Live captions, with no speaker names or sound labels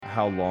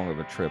how long of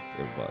a trip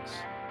it was.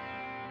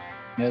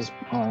 It was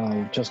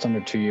just under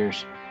 2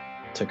 years.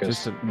 Took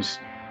us. We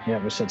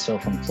set sail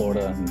from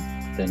Florida and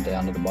then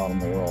down to the bottom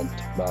of the world.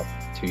 Took about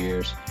 2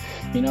 years.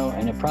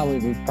 And we probably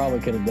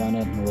could have done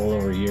it in a little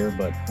over a year,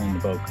 but when the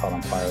boat caught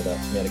on fire, that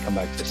we had to come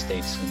back to the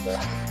States and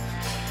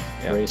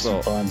raise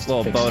some funds.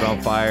 Little boat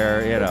on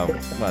fire,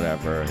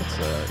 whatever. It's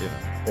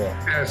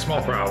Yeah,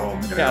 small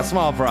problem. Yeah,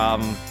 small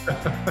problem.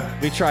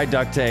 We tried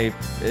duct tape.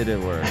 It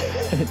didn't work.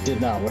 It did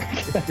not work.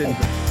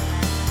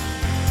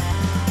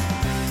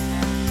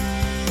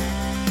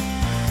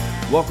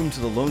 Welcome to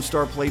the Lone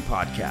Star Plate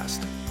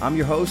Podcast. I'm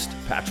your host,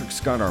 Patrick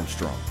Scott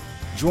Armstrong.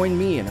 Join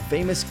me and a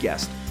famous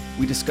guest.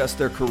 We discuss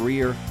their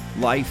career,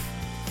 life,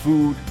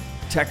 food,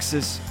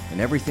 Texas,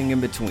 and everything in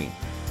between.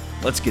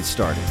 Let's get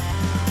started.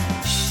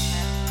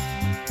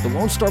 The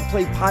Lone Star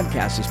Plate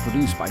Podcast is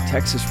produced by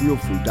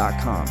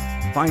TexasRealFood.com.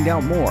 Find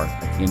out more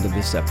at the end of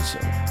this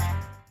episode.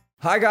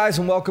 Hi, guys,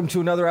 and welcome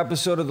to another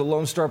episode of the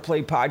Lone Star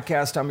Plate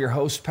Podcast. I'm your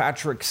host,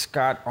 Patrick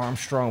Scott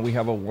Armstrong. We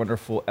have a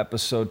wonderful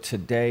episode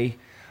today.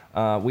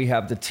 We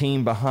have the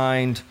team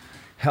behind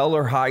Hell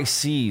or High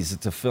Seas.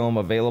 It's a film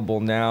available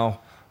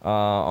now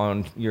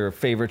on your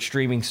favorite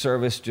streaming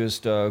service.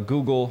 Just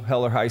Google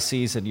Hell or High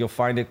Seas and you'll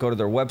find it. Go to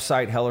their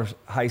website,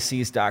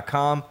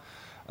 hellorhighseas.com.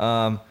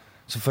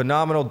 It's a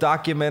phenomenal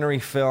documentary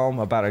film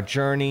about a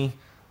journey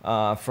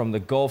from the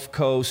Gulf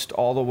Coast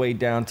all the way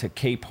down to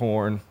Cape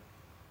Horn.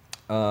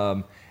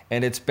 And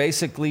it's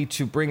basically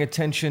to bring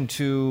attention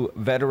to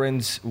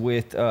veterans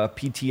with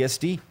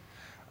PTSD.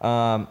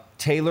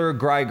 Taylor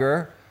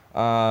Greiger,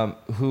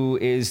 who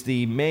is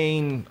the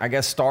main,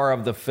 star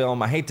of the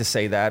film. I hate to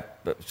say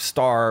that, but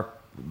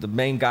the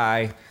main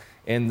guy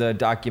in the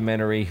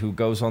documentary who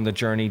goes on the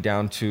journey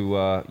down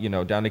to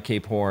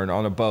Cape Horn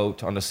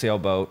on a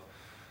sailboat.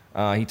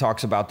 He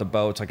talks about the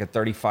boat. It's like a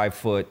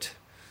 35-foot,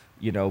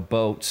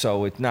 boat.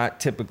 So it's not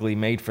typically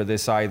made for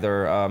this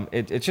either.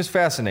 It's just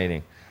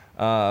fascinating.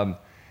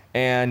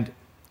 And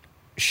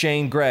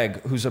Shane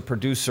Gregg, who's a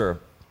producer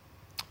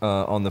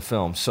on the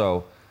film.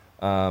 So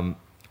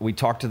we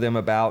talked to them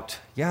about,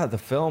 the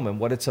film and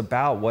what it's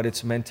about, what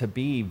it's meant to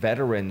be,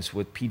 veterans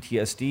with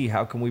PTSD.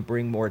 How can we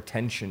bring more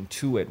attention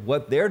to it?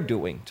 What they're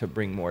doing to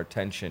bring more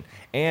attention.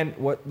 And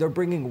what they're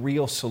bringing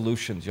real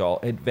solutions, y'all.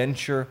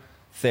 Adventure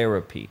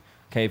therapy.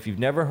 Okay, if you've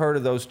never heard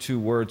of those two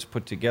words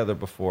put together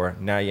before,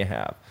 now you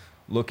have.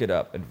 Look it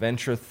up,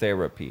 adventure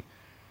therapy.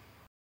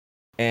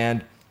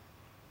 And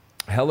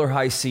Hell or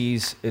High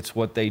Seas, it's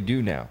what they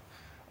do now.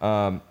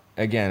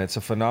 Again, it's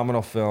a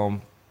phenomenal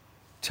film.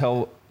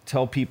 Tell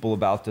people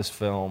about this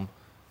film.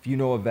 If you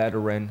know a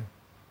veteran,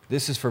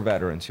 this is for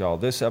veterans, y'all.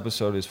 This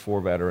episode is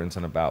for veterans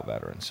and about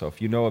veterans. So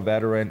if you know a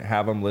veteran,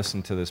 have them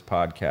listen to this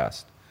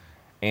podcast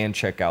and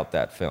check out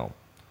that film.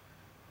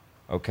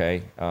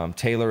 Okay,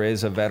 Taylor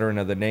is a veteran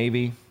of the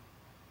Navy,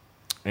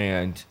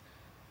 and,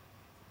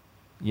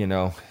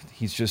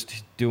 he's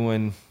just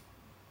doing,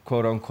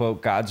 quote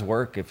unquote, God's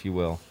work, if you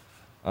will.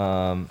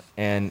 I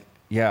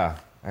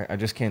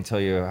just can't tell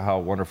you how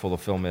wonderful the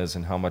film is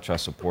and how much I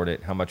support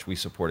it, how much we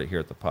support it here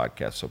at the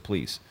podcast. So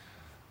please,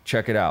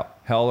 check it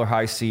out,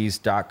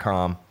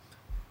 hellorhighseas.com.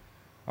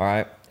 All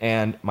right,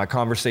 and my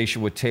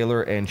conversation with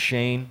Taylor and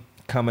Shane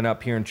coming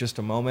up here in just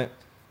a moment.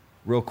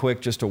 Real quick,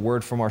 just a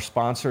word from our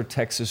sponsor,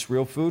 Texas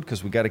Real Food,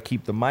 because we got to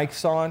keep the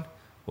mics on.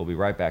 We'll be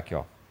right back,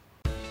 y'all.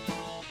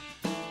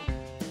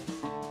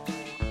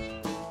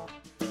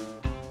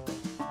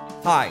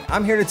 Hi,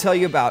 I'm here to tell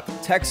you about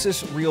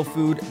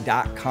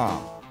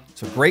TexasRealFood.com.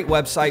 It's a great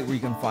website where you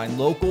can find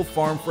local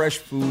farm fresh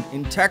food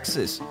in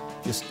Texas.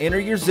 Just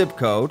enter your zip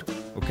code,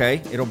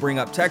 okay? It'll bring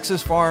up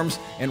Texas farms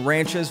and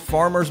ranches,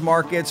 farmers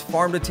markets,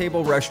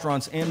 farm-to-table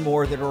restaurants, and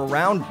more that are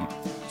around you.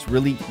 It's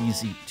really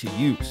easy to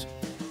use.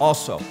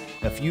 Also,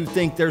 if you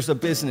think there's a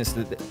business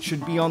that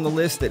should be on the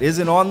list that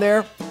isn't on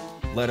there,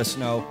 let us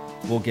know.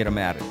 We'll get them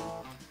added.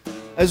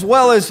 As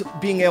well as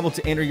being able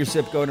to enter your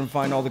zip code and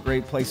find all the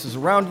great places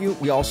around you,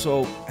 we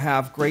also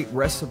have great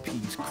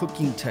recipes,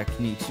 cooking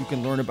techniques. You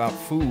can learn about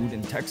food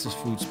and Texas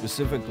food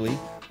specifically,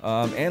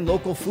 and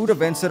local food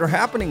events that are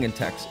happening in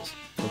Texas.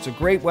 So it's a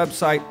great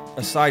website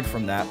aside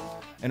from that.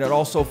 And it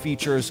also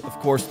features, of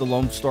course, the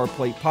Lone Star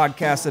Plate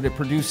podcast that it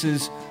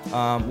produces.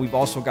 We've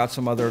also got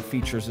some other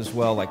features as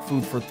well, like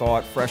Food for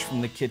Thought, Fresh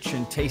from the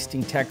Kitchen,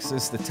 Tasting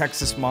Texas, the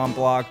Texas Mom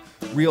Blog,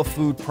 Real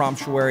Food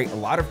Promptuary, a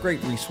lot of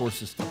great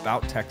resources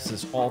about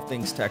Texas, all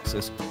things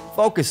Texas,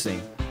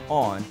 focusing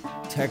on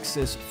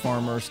Texas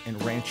farmers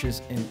and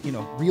ranches and,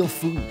 real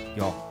food,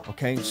 y'all,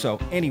 okay? So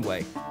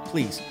anyway,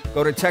 please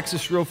go to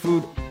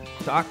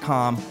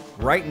TexasRealFood.com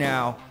right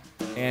now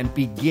and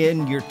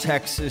begin your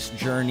Texas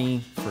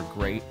journey for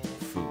great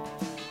food.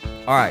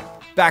 All right,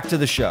 back to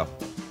the show.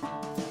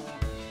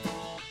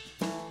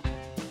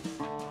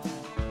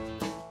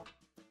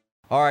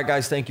 All right,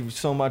 guys, thank you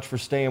so much for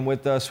staying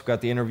with us. We've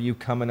got the interview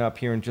coming up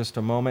here in just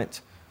a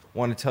moment. I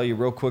want to tell you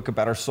real quick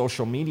about our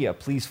social media.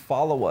 Please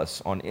follow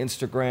us on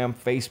Instagram,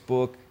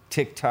 Facebook,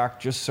 TikTok.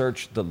 Just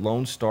search the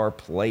Lone Star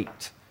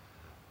Plate.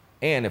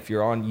 And if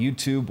you're on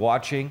YouTube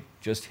watching,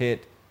 just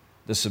hit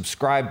the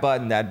subscribe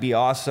button. That'd be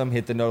awesome.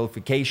 Hit the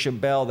notification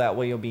bell. That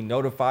way you'll be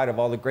notified of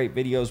all the great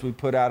videos we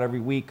put out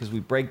every week because we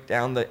break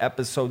down the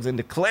episodes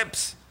into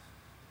clips.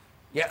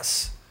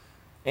 Yes.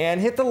 And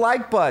hit the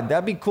like button.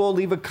 That'd be cool.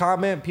 Leave a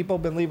comment. People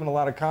have been leaving a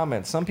lot of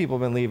comments. Some people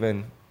have been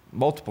leaving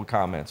multiple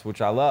comments, which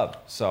I love.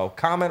 So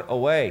comment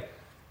away.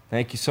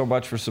 Thank you so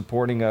much for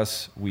supporting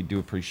us. We do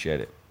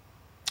appreciate it.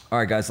 All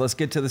right, guys, let's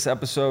get to this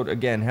episode.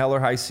 Again, Hell or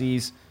High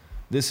Seas.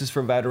 This is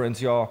for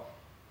veterans, y'all.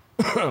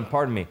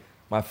 Pardon me.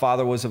 My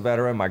father was a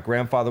veteran. My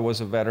grandfather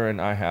was a veteran.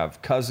 I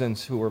have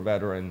cousins who were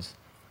veterans,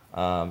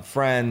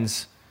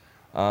 friends.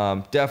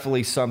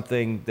 Definitely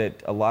something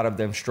that a lot of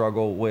them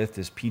struggle with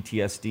is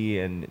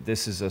PTSD, and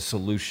this is a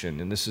solution.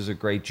 And this is a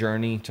great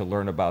journey to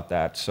learn about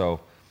that. So,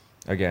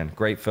 again,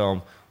 great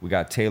film. We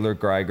got Taylor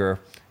Geiger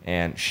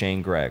and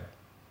Shane Gregg.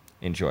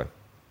 Enjoy.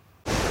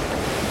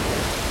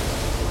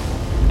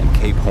 And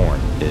Cape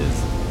Horn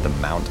is the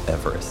Mount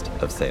Everest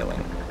of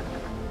sailing.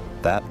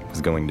 That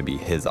was going to be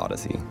his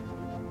odyssey.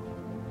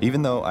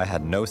 Even though I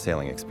had no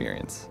sailing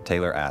experience,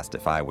 Taylor asked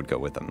if I would go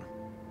with him.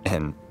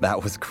 And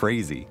that was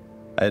crazy.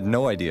 I had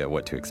no idea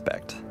what to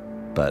expect,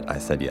 but I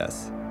said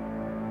yes.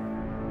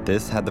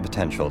 This had the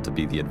potential to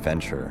be the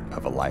adventure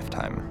of a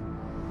lifetime.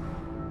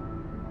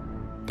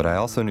 But I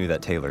also knew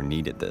that Taylor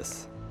needed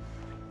this.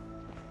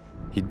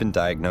 He'd been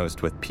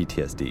diagnosed with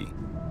PTSD,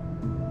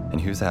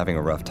 and he was having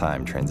a rough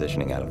time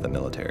transitioning out of the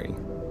military.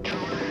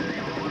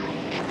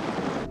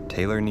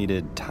 Taylor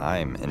needed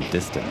time and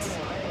distance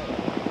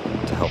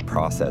to help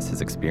process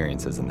his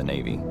experiences in the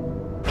Navy.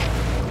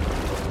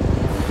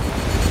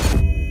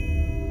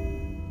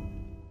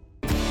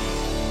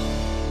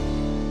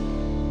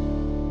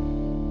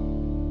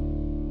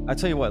 I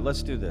tell you what,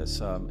 let's do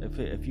this.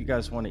 If you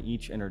guys want to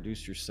each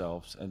introduce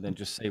yourselves and then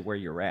just say where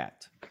you're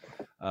at.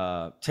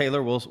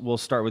 Taylor, we'll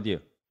start with you.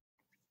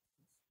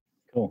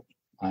 Cool.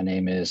 My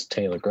name is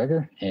Taylor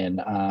Gregor,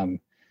 and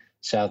I'm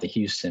south of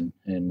Houston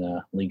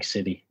in League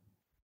City.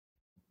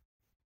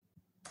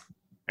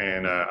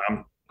 And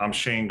I'm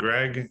Shane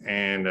Gregg,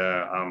 and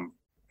I'm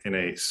in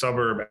a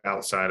suburb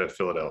outside of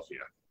Philadelphia.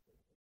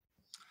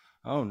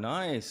 Oh,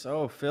 nice.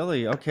 Oh,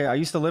 Philly. Okay, I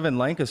used to live in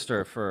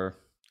Lancaster for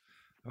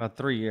about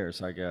 3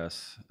 years, I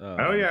guess.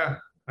 Oh yeah,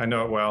 I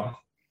know it well.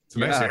 It's a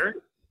nice area.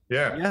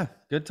 Yeah,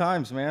 good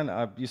times, man.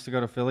 I used to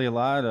go to Philly a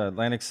lot.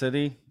 Atlantic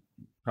City,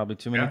 probably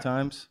too many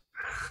times,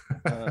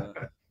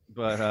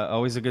 but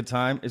always a good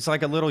time. It's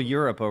like a little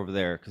Europe over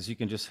there because you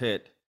can just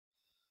hit.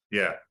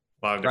 Yeah,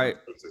 a lot of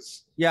different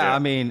places. Yeah, I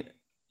mean,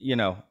 you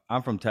know,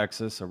 I'm from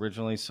Texas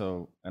originally,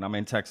 and I'm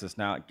in Texas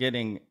now.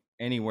 Getting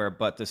anywhere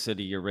but the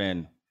city you're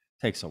in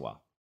takes a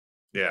while.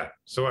 Yeah,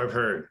 so I've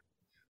heard.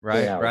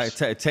 Right, right.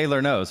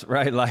 Taylor knows,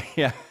 right? Like,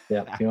 yeah.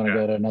 Yeah, if you want to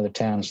go to another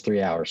town, it's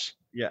 3 hours.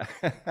 Yeah.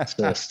 That's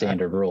the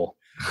standard rule.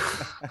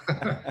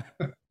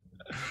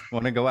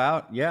 Want to go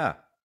out? Yeah.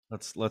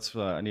 Let's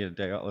I need a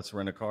day out. Let's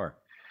rent a car.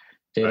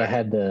 Dude,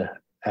 right.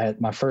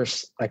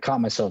 I caught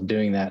myself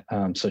doing that.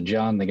 So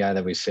John, the guy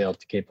that we sailed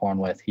to Cape Horn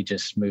with, he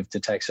just moved to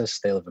Texas.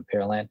 They live in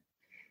Pearland.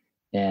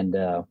 And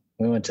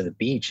we went to the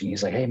beach and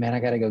he's like, hey man, I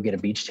got to go get a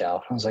beach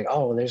towel. I was like,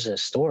 oh, there's a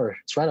store.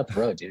 It's right up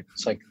the road, dude.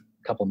 It's like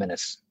a couple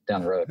minutes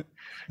down the road.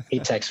 He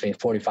texts me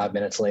 45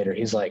 minutes later.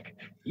 He's like,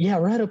 yeah,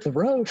 right up the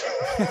road.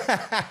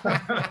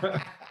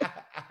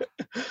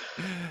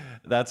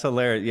 That's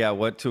hilarious. Yeah,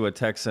 what to a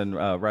Texan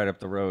right up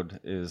the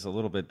road is a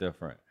little bit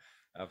different.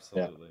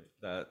 Absolutely.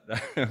 Yeah.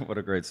 That what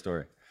a great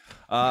story.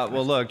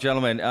 Well, look,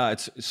 gentlemen,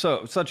 it's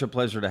such a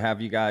pleasure to have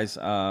you guys.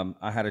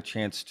 I had a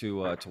chance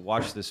to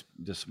watch this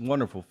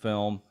wonderful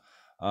film,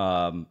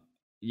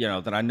 you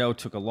know, that I know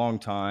took a long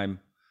time.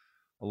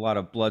 A lot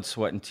of blood,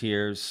 sweat, and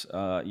tears.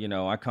 You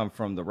know, I come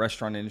from the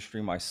restaurant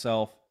industry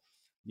myself.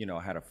 You know,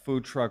 I had a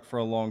food truck for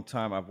a long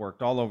time. I've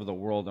worked all over the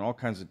world in all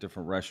kinds of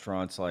different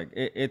restaurants. Like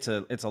it's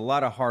a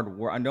lot of hard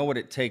work. I know what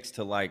it takes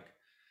to like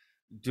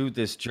do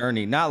this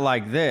journey. Not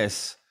like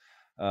this,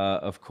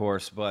 of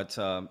course, but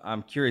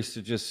I'm curious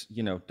to just,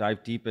 you know,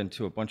 dive deep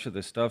into a bunch of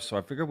this stuff. So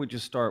I figured we'd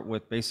just start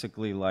with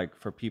basically like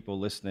for people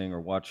listening or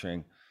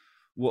watching,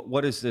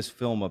 what is this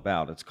film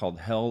about? It's called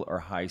Hell or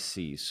High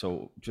Seas.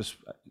 So just,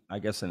 I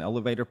guess, an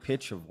elevator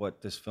pitch of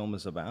what this film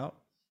is about.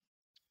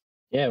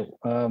 Yeah.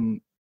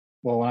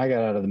 Well, when I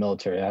got out of the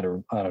military, I had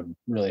a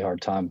really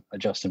hard time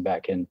adjusting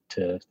back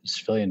into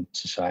civilian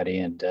society.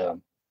 And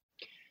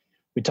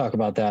we talk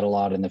about that a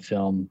lot in the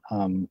film.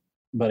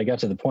 But it got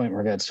to the point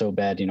where it got so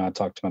bad, you know, I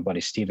talked to my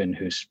buddy Steven,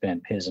 who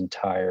spent his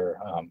entire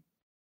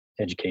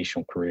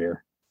educational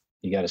career.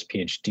 He got his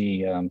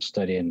PhD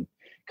studying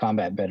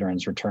combat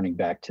veterans returning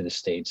back to the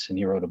States, and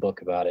he wrote a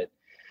book about it.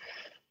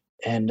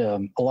 And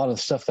a lot of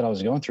the stuff that I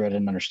was going through, I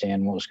didn't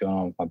understand what was going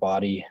on with my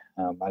body.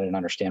 I didn't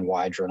understand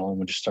why adrenaline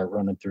would just start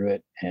running through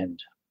it.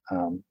 And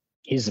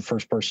he's the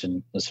first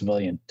person, a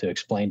civilian, to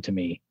explain to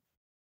me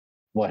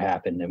what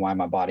happened and why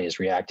my body is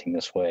reacting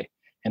this way.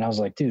 And I was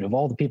like, dude, of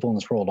all the people in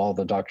this world, all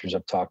the doctors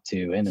I've talked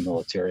to in the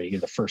military,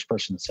 you're the first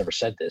person that's ever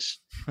said this.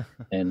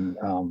 And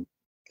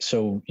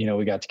so, you know,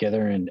 we got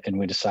together and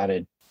we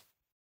decided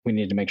we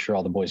needed to make sure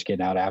all the boys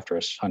getting out after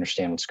us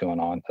understand what's going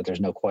on, that there's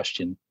no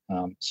question.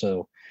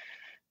 So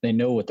they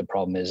know what the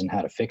problem is and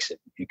how to fix it,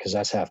 because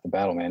that's half the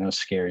battle, man. It was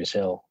scary as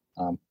hell,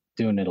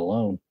 doing it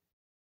alone.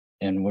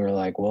 And we were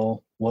like,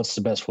 well, what's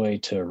the best way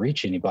to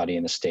reach anybody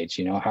in the States?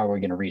 You know, how are we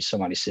going to reach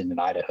somebody sitting in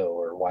Idaho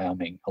or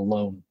Wyoming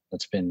alone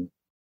that's been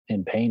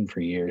in pain for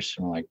years?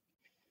 And we're like,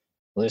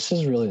 well, this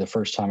is really the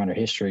first time in our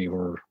history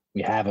where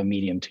we have a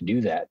medium to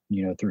do that,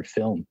 you know, through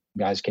film.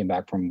 Guys came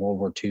back from World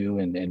War II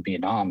and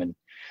Vietnam, and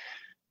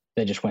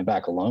they just went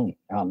back alone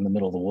out in the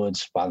middle of the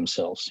woods by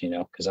themselves, you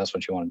know, because that's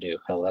what you want to do.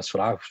 Hell, that's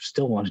what I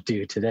still want to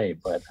do today.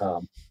 But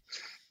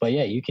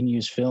yeah, you can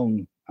use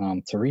film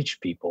to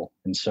reach people.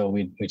 And so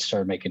we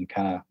started making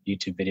kind of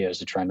YouTube videos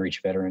to try and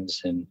reach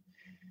veterans. And,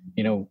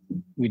 you know,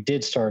 we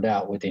did start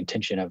out with the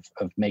intention of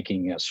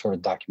making a sort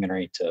of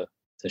documentary to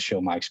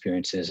show my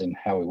experiences and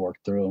how we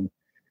worked through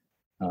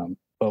them.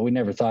 But we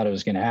never thought it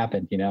was going to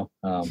happen, you know.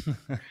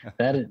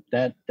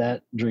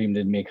 That dream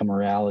didn't become a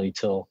reality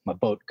till my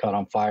boat caught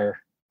on fire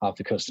off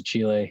the coast of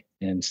Chile,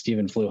 and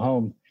Steven flew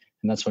home.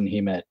 And that's when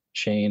he met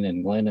Shane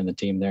and Glenn and the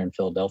team there in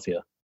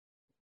Philadelphia.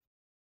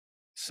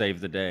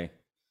 Saved the day.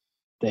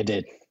 They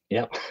did.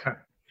 Yep.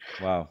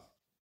 Wow.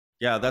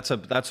 Yeah, that's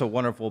a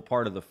wonderful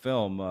part of the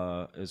film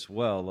as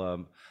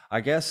well.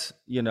 I guess,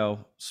 you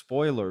know,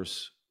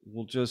 spoilers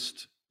will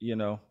just, you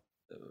know,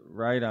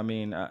 right? I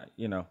mean,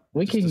 you know,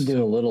 we can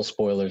do a little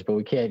spoilers, but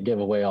we can't give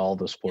away all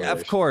the spoilers. Yeah,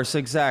 of course,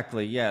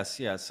 exactly. Yes.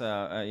 Yeah,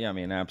 I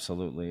mean,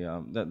 absolutely.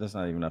 There's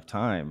not even enough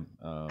time.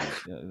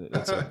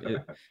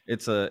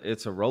 It's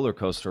a roller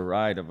coaster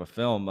ride of a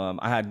film.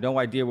 I had no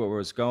idea where it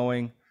was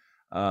going.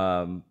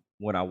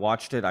 When I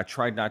watched it, I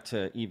tried not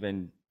to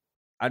even.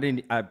 I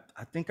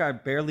think I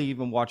barely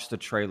even watched the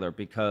trailer,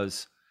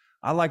 because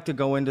I like to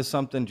go into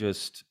something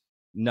just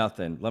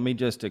nothing. Let me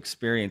just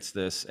experience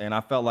this. And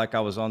I felt like I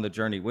was on the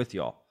journey with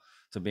y'all,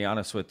 to be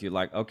honest with you.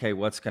 Like, okay,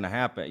 what's going to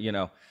happen? You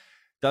know,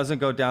 doesn't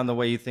go down the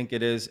way you think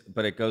it is,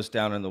 but it goes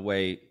down in the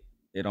way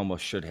it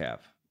almost should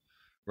have.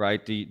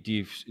 Right? Do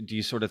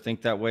you sort of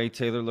think that way,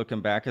 Taylor,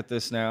 looking back at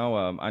this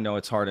now? I know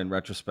it's hard in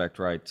retrospect,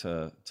 right,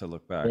 to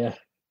look back.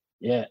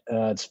 Yeah.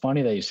 It's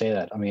funny that you say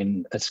that. I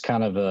mean, it's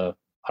kind of a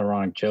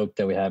ironic joke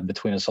that we have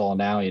between us all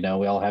now. You know,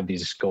 we all have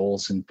these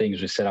goals and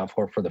things we set out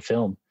for the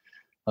film.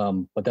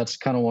 But that's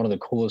kind of one of the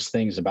coolest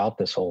things about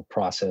this whole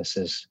process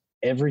is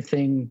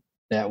everything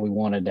that we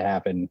wanted to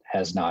happen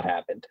has not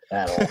happened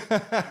at all.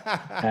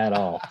 At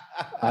all.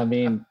 I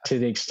mean, to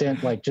the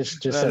extent, like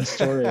just that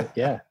story.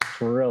 Yeah,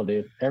 for real,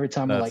 dude. Every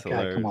time I'm like,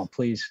 God, come on,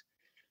 please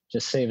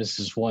just save us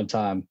this one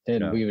time.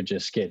 And we would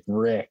just get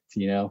wrecked,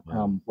 you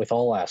know, with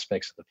all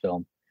aspects of the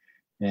film.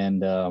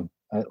 And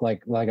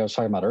like I was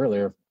talking about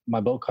earlier, my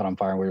boat caught on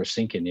fire and we were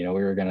sinking, you know,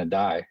 we were going to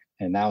die.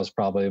 And that was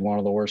probably one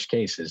of the worst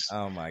cases.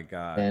 Oh my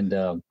God.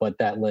 And, but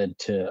that led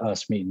to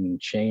us meeting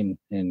Shane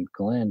and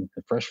Glenn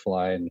at Fresh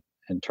Fly and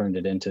turned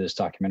it into this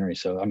documentary.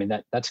 So, I mean,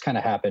 that's kind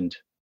of happened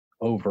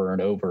over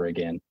and over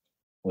again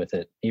with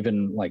it.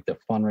 Even like the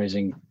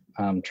fundraising,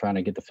 trying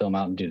to get the film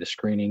out and do the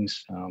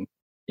screenings.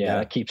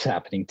 That keeps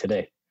happening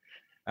today.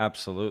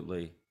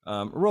 Absolutely.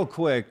 Real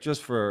quick,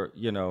 just for,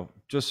 you know,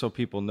 just so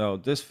people know,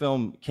 this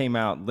film came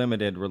out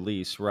limited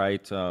release,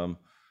 right?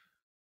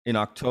 In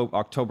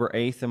October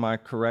 8th, am I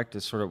correct?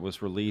 It sort of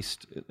was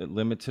released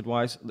limited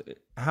wise.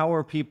 How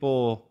are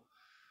people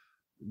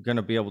going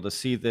to be able to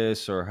see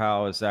this, or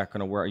how is that going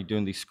to work? Are you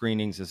doing these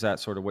screenings? Is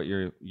that sort of what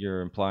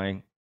you're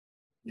implying?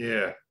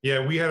 Yeah.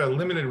 We had a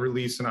limited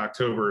release in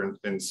October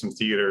in some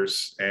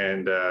theaters,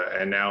 and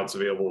now it's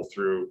available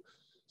through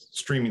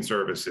streaming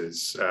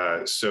services.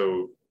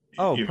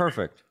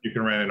 Perfect. You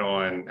can rent it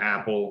on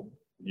Apple,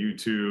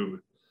 YouTube,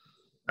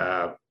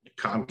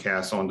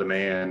 Comcast on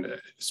demand,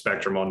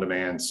 Spectrum on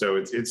demand. So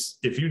it's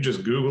if you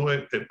just Google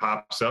it, it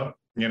pops up,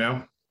 you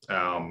know,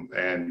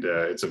 and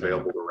it's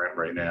available to rent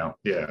right now.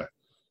 Yeah.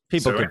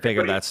 People can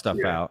figure that stuff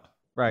out,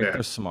 right? Yeah.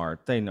 They're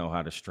smart. They know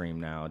how to stream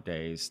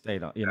nowadays. They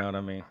don't, you know what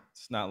I mean?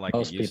 It's not like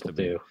most it used to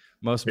be. Do.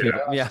 Most people,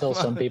 there are still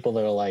some people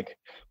that are like,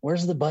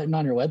 where's the button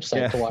on your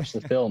website to watch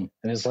the film?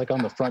 And it's like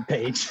on the front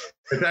page.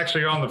 It's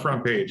actually on the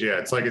front page. Yeah.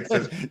 It's like, it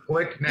says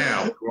click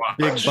now.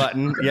 Big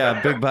button.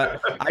 Yeah. Big button.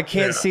 I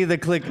can't see the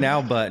click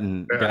now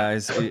button,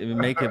 guys.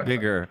 Make it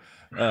bigger.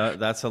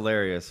 That's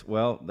hilarious.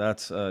 Well,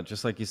 that's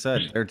just like you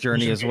said, their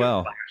journey as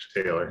well.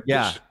 Flash, Taylor.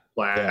 Yeah.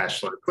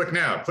 Flash, like, click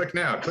now.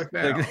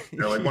 You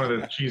know, like one of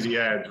those cheesy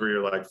ads where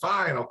you're like,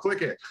 fine, I'll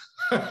click it.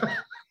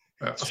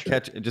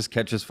 It just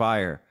catches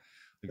fire.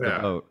 Like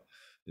the boat.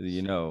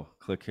 You know,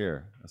 click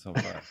here. That's so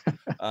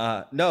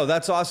fun. No,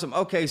 that's awesome.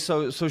 Okay,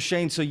 so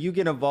Shane, so you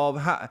get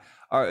involved.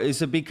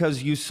 Is it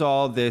because you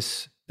saw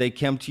this? They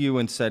came to you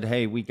and said,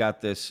 "Hey, we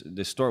got this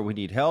story. We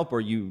need help,"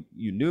 or you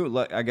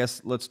knew? I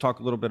guess let's talk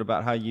a little bit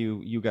about how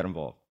you got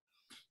involved.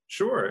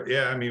 Sure.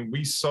 Yeah. I mean,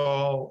 we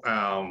saw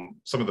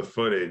some of the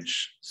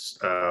footage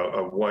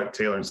of what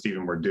Taylor and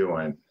Steven were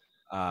doing,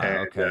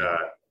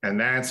 and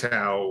that's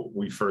how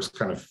we first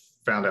kind of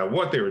found out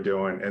what they were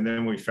doing. And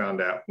then we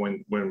found out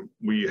when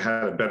we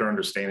had a better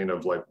understanding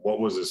of like, what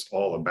was this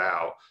all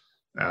about?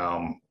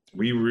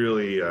 We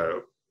really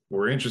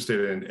were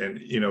interested in,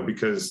 and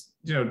because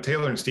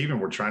Taylor and Stephen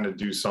were trying to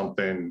do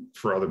something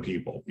for other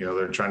people.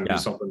 They're trying to do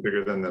something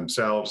bigger than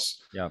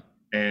themselves. Yeah.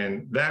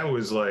 And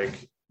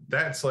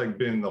that's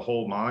been the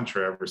whole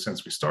mantra ever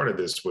since we started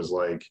this, was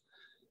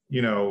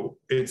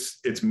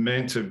it's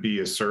meant to be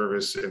a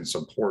service and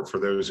support for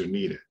those who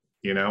need it,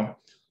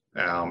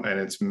 and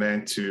it's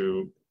meant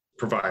to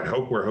provide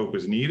hope where hope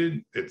is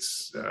needed.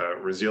 It's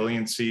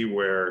resiliency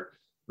where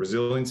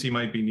resiliency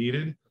might be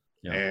needed.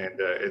 Yeah. And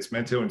it's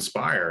meant to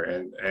inspire,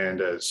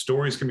 and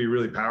stories can be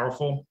really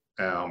powerful.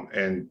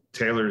 And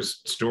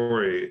Taylor's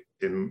story,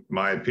 in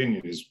my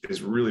opinion,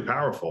 is really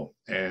powerful.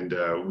 And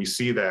we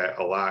see that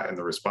a lot in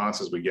the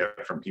responses we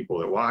get from people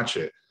that watch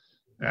it.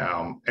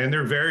 And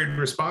they're varied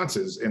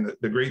responses. And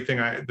the great thing,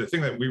 the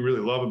thing that we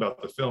really love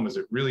about the film is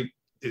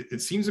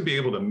it seems to be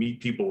able to meet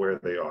people where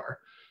they are.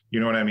 You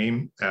know what I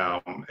mean?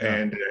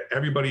 And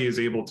everybody is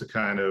able to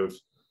kind of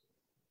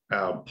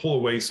pull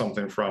away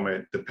something from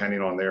it, depending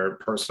on their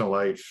personal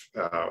life,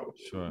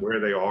 where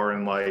they are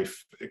in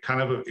life. It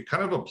kind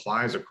of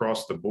applies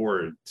across the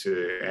board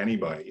to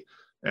anybody.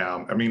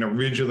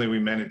 Originally we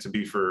meant it to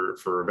be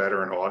for a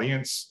veteran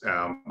audience,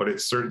 but it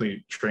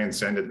certainly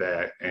transcended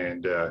that.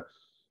 And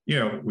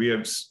we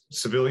have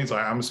civilians.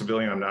 I'm a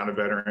civilian. I'm not a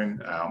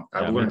veteran.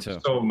 I've learned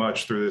so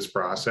much through this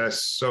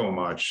process. So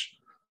much.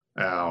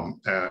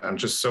 I'm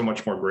just so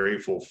much more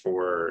grateful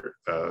for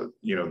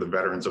the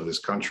veterans of this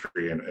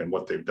country and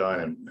what they've done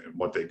and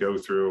what they go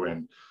through,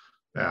 and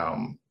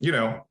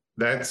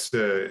that's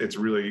it's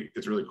really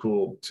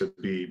cool to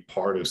be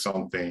part of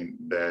something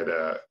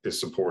that is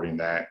supporting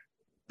that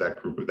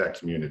group, that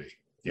community.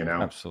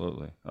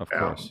 Absolutely, of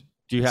course.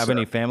 Do you have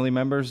any family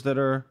members that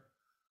are,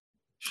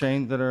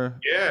 Shane, that are?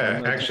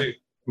 Yeah,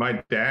 actually,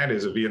 my dad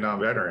is a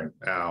Vietnam veteran.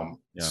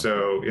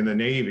 So in the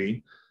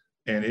Navy.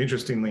 And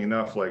interestingly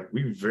enough,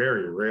 we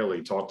very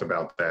rarely talked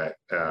about that,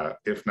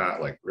 if not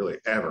really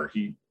ever.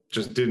 He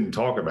just didn't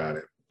talk about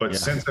it. But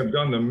since I've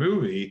done the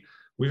movie,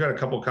 we've had a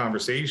couple of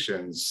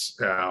conversations,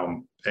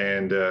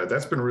 and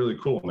that's been really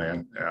cool,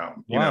 man. I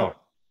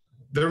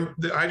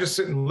just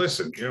sit and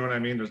listen. You know what I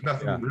mean? There's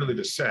nothing really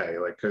to say,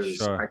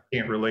 because I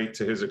can't relate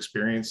to his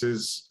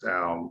experiences,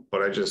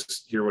 but I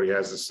just hear what he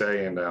has to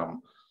say, and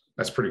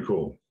that's pretty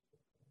cool.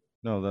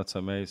 No, that's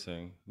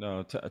amazing.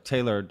 No,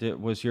 Taylor,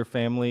 was your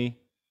family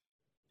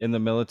in the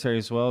military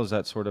as well? Is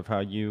that sort of how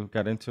you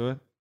got into it?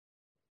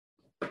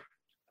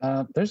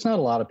 There's not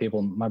a lot of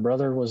people. My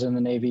brother was in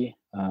the Navy,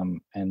 and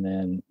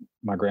then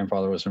my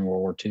grandfather was in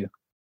World War II.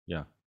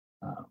 Yeah.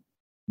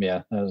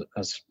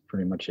 That's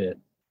pretty much it.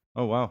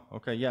 Oh, wow.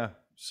 Okay. Yeah.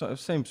 So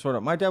same sort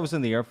of. My dad was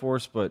in the Air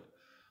Force, but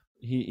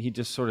he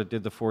just sort of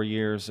did the 4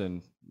 years,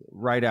 and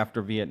right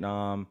after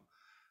Vietnam,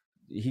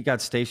 he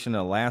got stationed in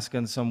Alaska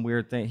in some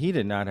weird thing. He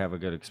did not have a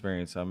good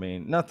experience.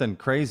 Nothing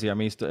crazy.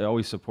 He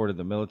always supported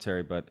the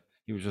military, but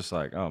he was just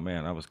like, oh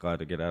man, I was glad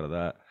to get out of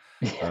that,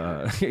 get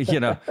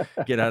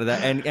out of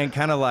that. And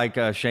kind of like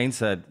Shane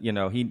said,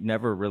 he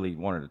never really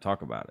wanted to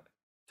talk about it,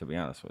 to be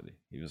honest with you.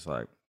 He was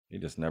like, he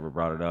just never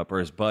brought it up. Or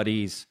his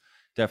buddies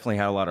definitely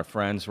had a lot of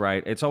friends,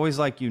 right? It's always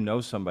like,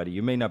 somebody,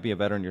 you may not be a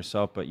veteran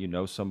yourself, but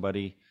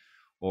somebody,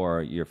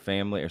 or your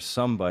family or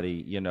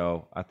somebody,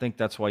 I think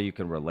that's why you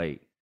can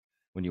relate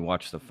when you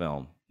watch the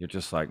film. You're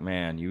just like,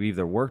 man, you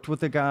either worked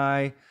with a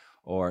guy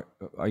or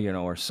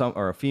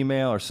a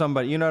female or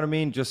somebody, you know what I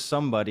mean? Just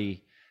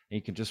somebody, and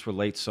you can just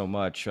relate so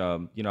much. I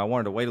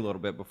wanted to wait a little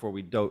bit before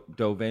we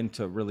dove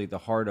into really the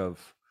heart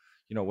of,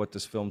 what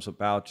this film's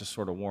about, just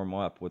sort of warm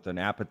up with an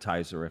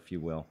appetizer, if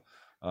you will,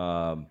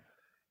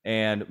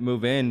 and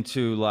move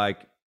into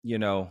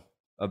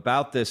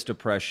about this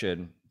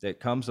depression that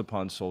comes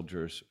upon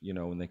soldiers,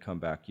 when they come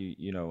back.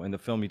 In the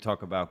film you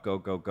talk about go,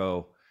 go,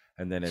 go.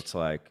 And then it's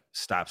like,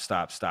 stop,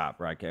 stop, stop,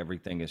 right?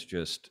 Everything is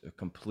just a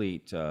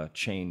complete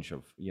change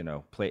of,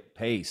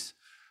 pace.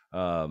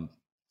 Why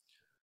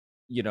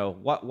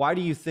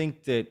do you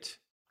think that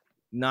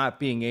not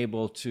being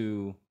able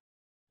to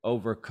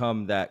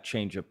overcome that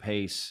change of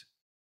pace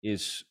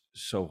is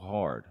so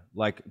hard?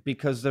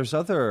 Because there's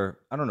other,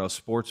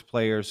 sports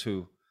players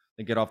who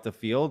they get off the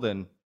field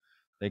and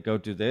they go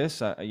do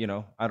this, I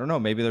don't know,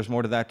 maybe there's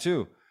more to that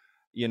too.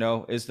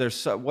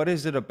 What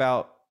is it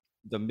about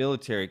the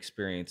military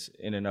experience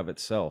in and of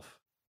itself?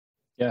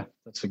 Yeah,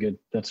 that's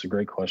a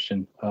great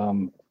question.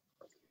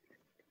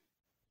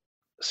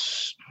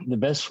 The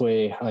best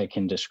way I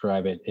can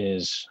describe it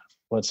is,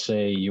 let's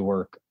say you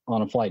work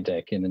on a flight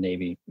deck in the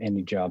Navy,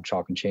 any job,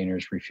 chalk and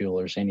chainers,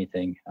 refuelers,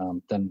 anything.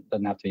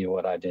 Doesn't have to be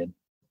what I did.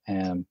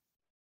 And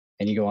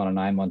you go on a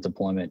 9-month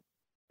deployment.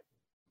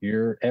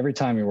 Every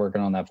time you're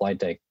working on that flight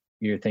deck,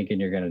 you're thinking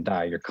you're going to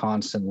die. You're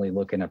constantly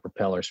looking at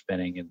propeller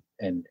spinning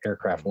and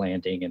aircraft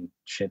landing and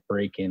shit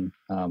breaking,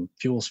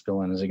 fuel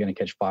spilling. Is it going to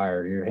catch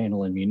fire? You're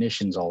handling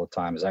munitions all the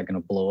time. Is that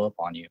going to blow up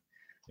on you?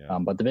 Yeah.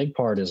 But the big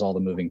part is all the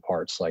moving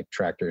parts, like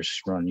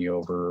tractors running you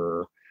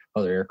over, or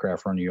other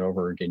aircraft running you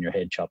over, getting your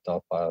head chopped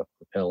off by a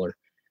propeller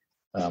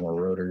or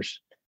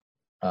rotors.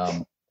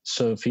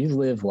 So if you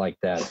live like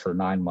that for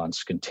 9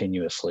 months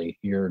continuously,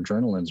 your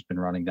adrenaline's been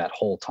running that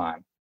whole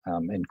time.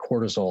 And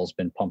cortisol has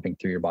been pumping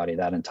through your body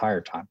that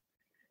entire time.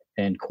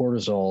 And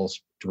cortisol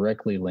is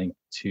directly linked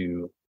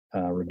to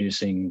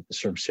reducing the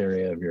surface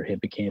area of your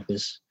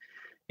hippocampus.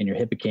 And your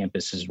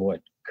hippocampus is what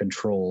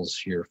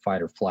controls your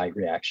fight or flight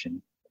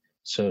reaction.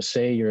 So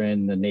say you're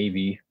in the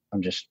Navy,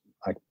 I'm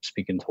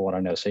speaking to what I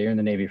know. Say you're in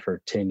the Navy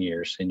for 10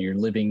 years and you're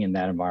living in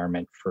that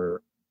environment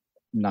for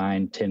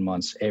 9-10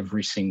 months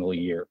every single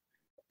year.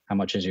 How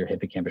much is your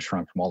hippocampus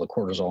shrunk from all the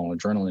cortisol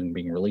and adrenaline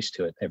being released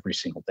to it every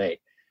single day?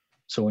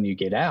 So when you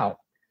get out,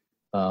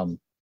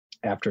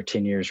 after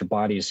 10 years, your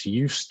body's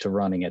used to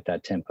running at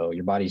that tempo.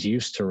 Your body's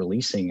used to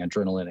releasing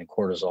adrenaline and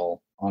cortisol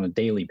on a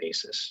daily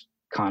basis,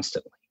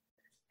 constantly.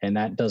 And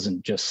that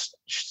doesn't just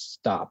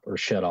stop or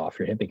shut off.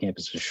 Your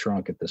hippocampus is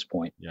shrunk at this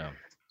point. Yeah.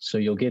 So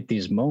you'll get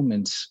these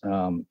moments,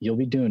 you'll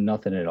be doing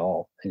nothing at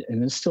all.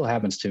 And this still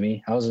happens to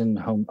me. I was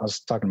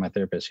talking to my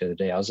therapist the other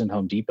day. I was in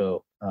Home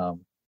Depot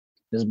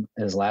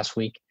this last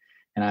week,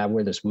 and I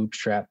wear this Whoop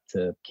strap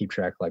to keep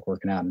track of like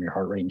working out and your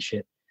heart rate and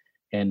shit.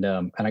 And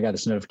I got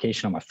this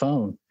notification on my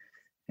phone,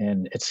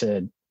 and it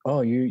said,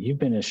 "Oh, you've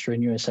been in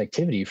strenuous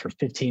activity for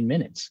 15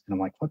 minutes." And I'm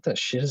like, "What the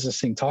shit is this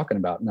thing talking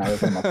about?" And I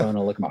look at my phone and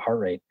I look at my heart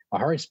rate. My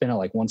heart rate's been at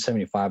like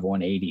 175,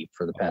 180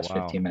 for the past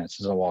 15 minutes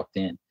since I walked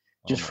in.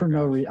 Just for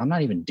no reason. I'm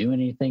not even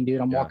doing anything,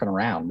 dude. I'm walking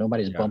around.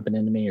 Nobody's bumping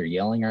into me or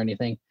yelling or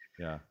anything.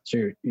 Yeah.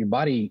 So your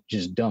body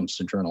just dumps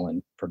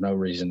adrenaline for no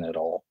reason at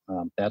all.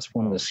 That's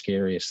one of the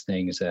scariest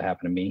things that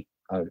happened to me.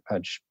 I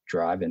just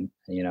driving,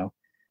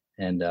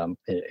 and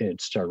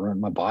it started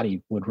running. My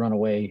body would run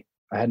away.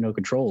 I had no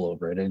control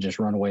over it. It just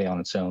run away on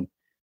its own.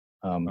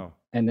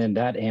 And then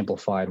that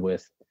amplified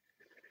with,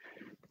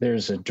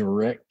 there's a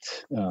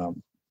direct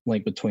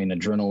link between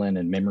adrenaline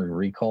and memory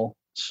recall.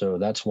 So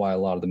that's why a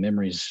lot of the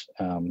memories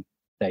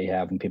that you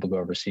have when people go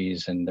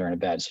overseas and they're in a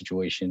bad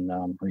situation,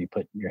 or you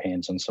put your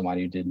hands on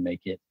somebody who didn't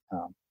make it,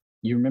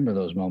 you remember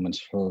those moments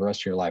for the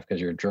rest of your life because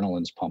your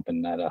adrenaline's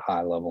pumping at a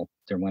high level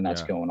when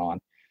that's going on.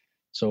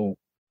 So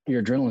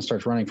your adrenaline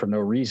starts running for no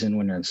reason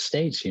when you're in the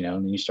States, and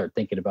then you start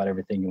thinking about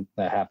everything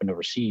that happened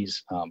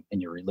overseas, and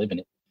you're reliving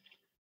it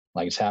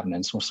like it's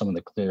happening. So some of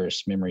the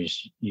clearest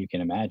memories you can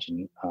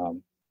imagine.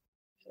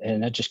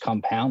 And that just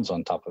compounds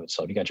on top of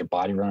itself. You got your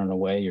body running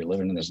away. You're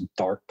living in this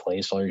dark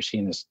place. All you're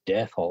seeing is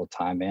death all the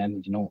time,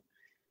 man. You don't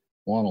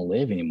want to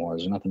live anymore.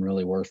 There's nothing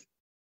really worth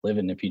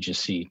living if you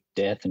just see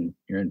death and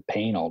you're in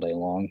pain all day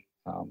long.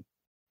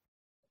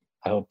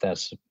 I hope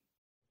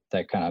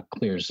that kind of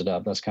clears it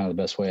up. That's kind of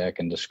the best way I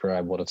can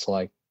describe what it's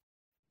like.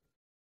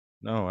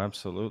 No,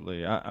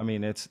 absolutely. I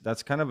mean,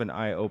 that's kind of an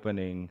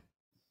eye-opening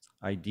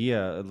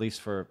idea, at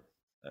least for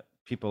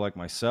people like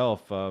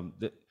myself.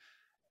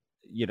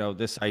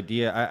 This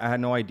idea, I had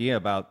no idea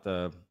about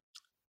the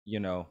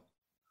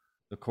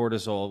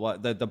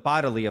cortisol, the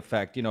bodily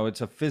effect.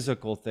 It's a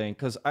physical thing.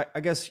 Cause I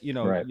guess,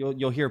 Right.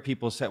 you'll hear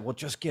people say, well,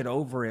 just get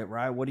over it,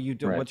 right? What are you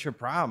doing? Right. What's your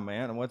problem,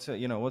 man? And what's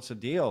the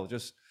deal?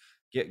 Just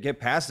get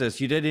past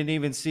this. You didn't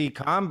even see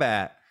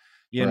combat,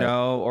 Right.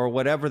 or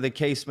whatever the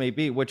case may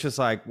be, which is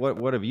like,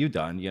 what have you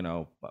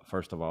done,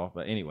 first of all,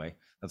 but anyway,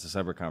 that's a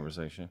separate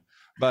conversation.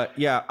 But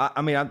yeah,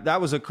 I mean,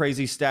 that was a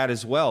crazy stat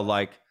as well.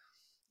 Like,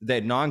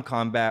 that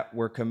non-combat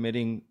were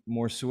committing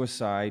more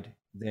suicide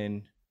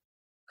than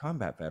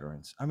combat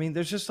veterans. I mean,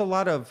 there's just a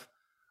lot of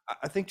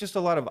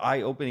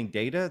eye-opening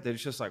data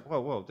that's just like,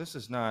 whoa, this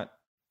is not,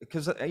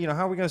 because, how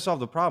are we going to solve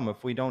the problem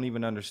if we don't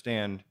even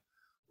understand,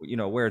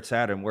 where it's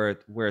at and where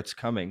it's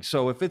coming?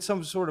 So if it's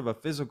some sort of a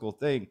physical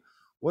thing,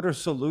 what are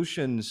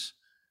solutions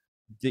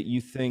that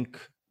you think,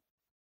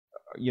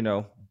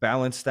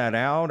 balance that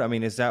out? I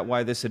mean, is that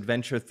why this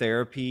adventure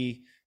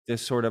therapy,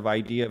 this sort of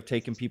idea of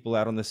taking people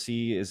out on the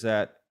sea, is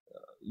that,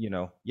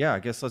 I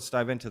guess let's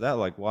dive into that.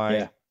 Like, why?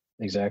 Yeah,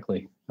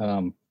 exactly.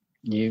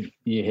 You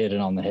hit it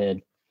on the head.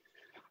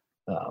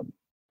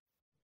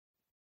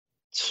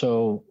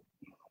 So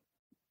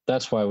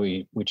that's why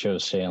we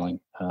chose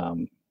sailing.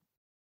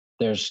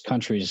 There's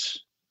countries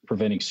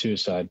preventing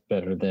suicide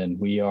better than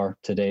we are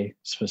today,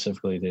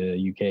 specifically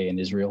the UK and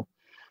Israel.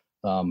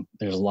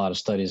 There's a lot of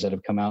studies that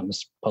have come out and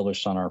it's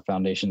published on our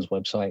foundation's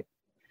website.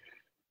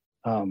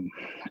 And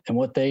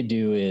what they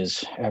do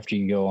is, after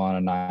you go on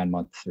a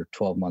 9-month or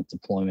 12-month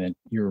deployment,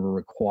 you're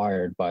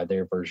required by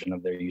their version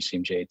of their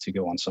UCMJ to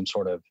go on some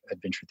sort of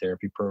adventure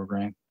therapy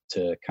program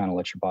to kind of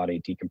let your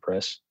body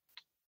decompress.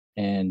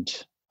 And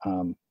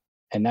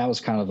that was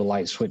kind of the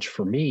light switch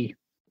for me.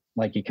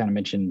 Like you kind of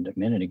mentioned a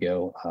minute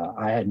ago,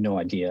 I had no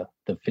idea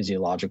the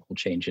physiological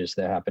changes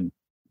that happened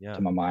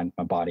to my mind,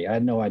 my body. I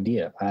had no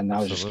idea. And I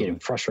was just getting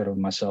frustrated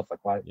with myself.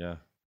 Like,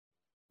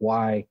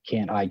 why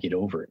can't I get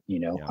over it?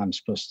 I'm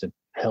supposed to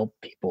help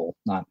people,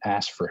 not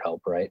ask for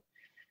help. Right.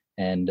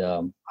 And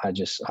I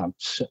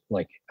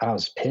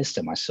was pissed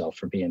at myself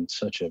for being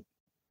such a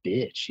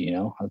bitch.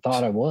 I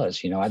thought I was,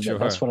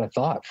 that's what I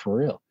thought, for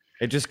real.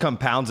 It just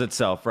compounds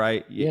itself,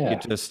 right? Yeah.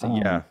 It just,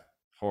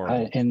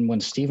 horrible. And when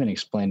Stephen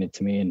explained it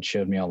to me and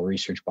showed me all the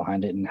research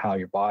behind it and how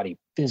your body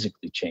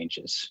physically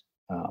changes,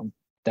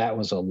 that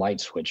was a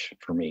light switch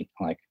for me.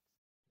 Like,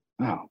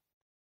 oh,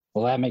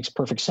 well, that makes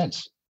perfect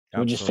sense.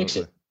 We just fix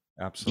it.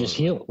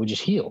 Absolutely. We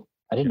just heal.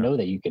 I didn't know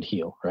that you could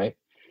heal, right?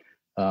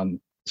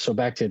 So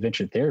back to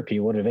adventure therapy,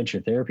 what adventure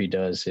therapy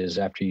does is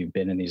after you've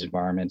been in these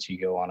environments, you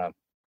go on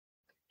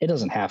it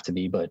doesn't have to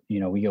be, but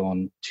we go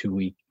on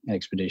 2-week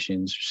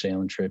expeditions or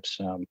sailing trips.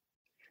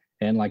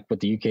 And like what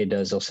the UK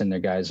does, they'll send their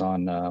guys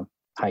on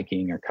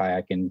hiking or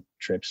kayaking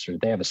trips, or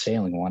they have a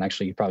sailing one.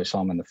 Actually, you probably saw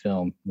them in the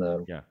film,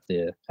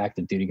 the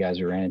active duty guys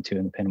we ran into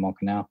in the Panama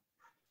Canal.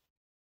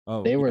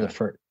 Oh, they were the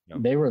first.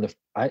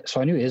 Yep.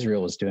 So I knew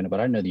Israel was doing it, but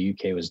I didn't know the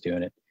UK was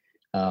doing it.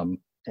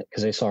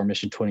 Because they saw our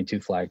Mission 22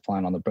 flag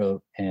flying on the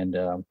boat, and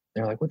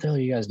they're like, "What the hell are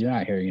you guys doing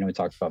out here?" We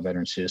talked about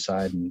veteran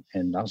suicide,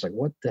 and I was like,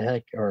 "What the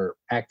heck are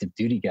active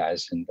duty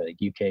guys in the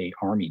UK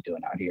Army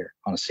doing out here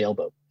on a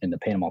sailboat in the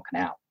Panama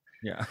Canal?"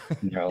 Yeah,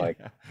 and they're like,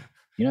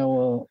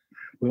 well,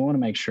 we want to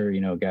make sure,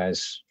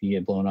 guys, you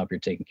get blown up, you're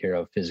taken care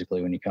of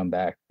physically when you come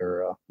back,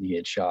 or you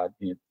get shot,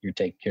 you're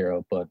taken care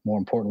of. But more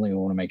importantly, we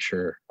want to make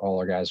sure all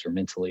our guys are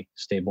mentally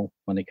stable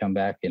when they come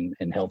back and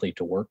healthy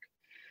to work.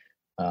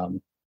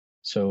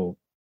 So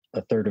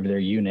a third of their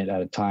unit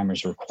at a time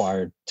is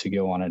required to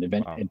go on an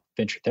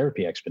adventure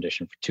therapy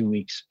expedition for 2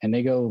 weeks. And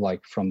they go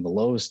like from the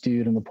lowest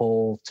dude in the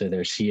pole to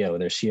their CO.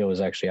 Their CO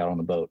is actually out on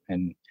the boat.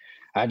 And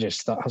I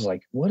was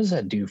like, what does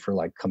that do for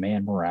like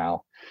command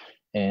morale?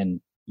 And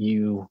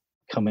you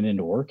coming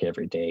into work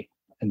every day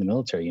in the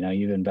military,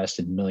 you've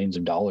invested millions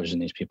of dollars in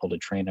these people to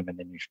train them, and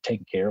then you're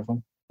taking care of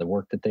them, the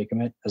work that they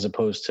commit, as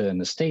opposed to in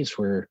the States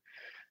where,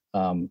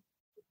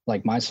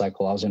 like my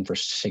cycle, I was in for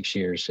 6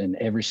 years, and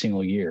every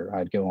single year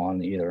I'd go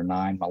on either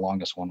 9. My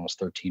longest one was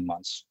 13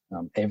 months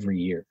every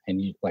year.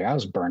 And I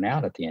was burnt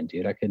out at the end,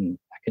 dude. I couldn't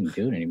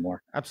do it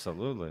anymore.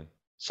 Absolutely.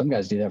 Some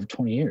guys do that for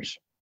 20 years.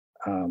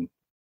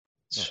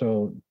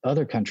 So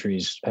other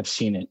countries have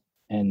seen it,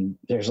 and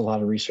there's a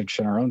lot of research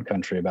in our own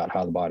country about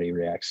how the body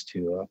reacts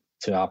to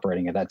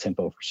operating at that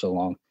tempo for so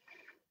long.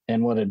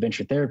 And what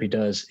adventure therapy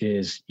does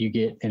is you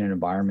get in an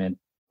environment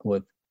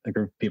with a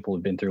group of people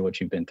who've been through what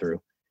you've been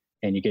through,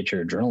 and you get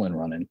your adrenaline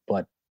running.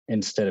 But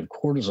instead of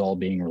cortisol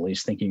being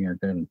released thinking you're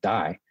going to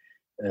die,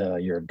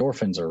 your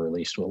endorphins are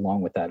released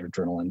along with that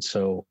adrenaline.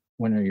 So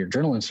when your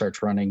adrenaline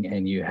starts running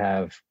and you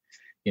have,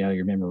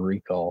 your memory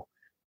recall,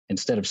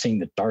 instead of seeing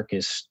the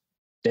darkest,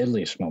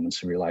 deadliest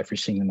moments of your life, you're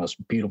seeing the most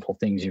beautiful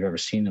things you've ever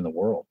seen in the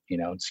world.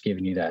 It's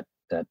giving you that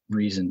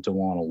reason to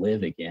want to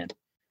live again.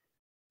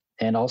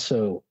 And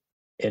also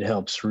it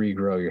helps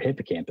regrow your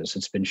hippocampus.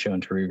 It's been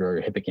shown to regrow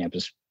your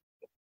hippocampus,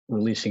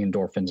 releasing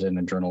endorphins and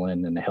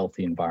adrenaline in a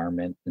healthy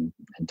environment, and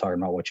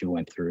talking about what you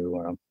went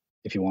through.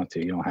 If you want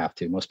to, you don't have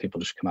to. Most people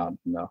just come out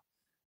and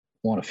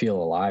want to feel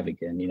alive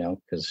again,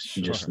 because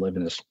you just live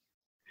in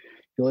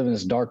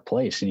this dark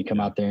place, and you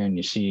come out there and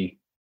you see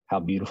how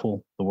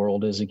beautiful the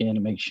world is again.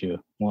 It makes you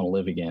want to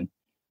live again.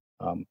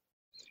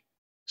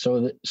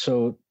 So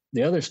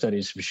the other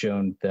studies have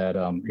shown that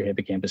your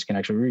hippocampus can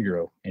actually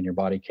regrow, and your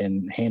body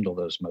can handle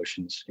those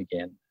emotions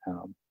again.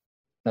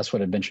 That's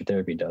what adventure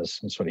therapy does.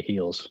 That's what it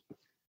heals.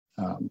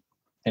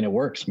 And it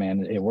works,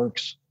 man. It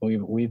works.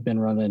 We've been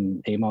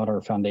running AMOD,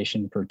 our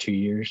foundation, for 2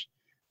 years.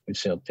 We've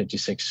sailed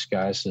 56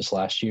 guys this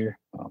last year.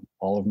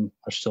 All of them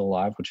are still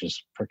alive, which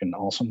is freaking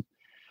awesome.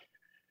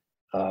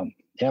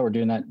 We're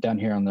doing that down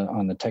here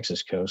on the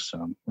Texas coast.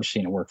 We're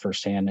seeing it work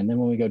firsthand. And then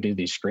when we go do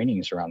these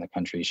screenings around the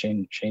country,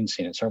 Shane's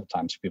seen it several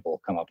times.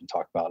 People come up and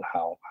talk about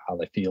how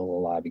they feel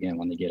alive again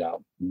when they get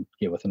out and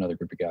get with another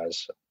group of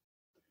guys. So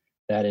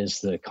that is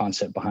the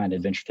concept behind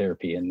adventure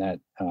therapy, and that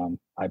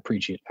I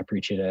preach it. I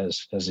preach it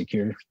as a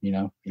cure. You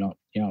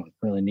don't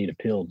really need a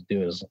pill to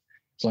do it as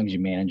long as you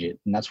manage it.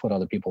 And that's what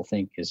other people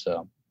think is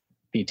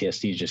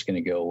PTSD is just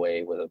going to go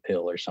away with a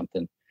pill or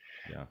something.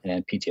 Yeah.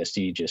 And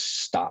PTSD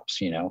just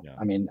stops, Yeah.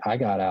 I mean, I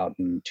got out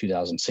in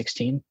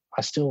 2016.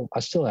 I still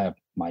have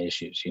my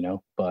issues,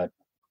 but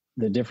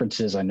the difference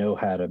is I know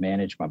how to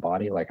manage my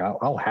body. Like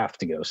I'll have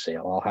to go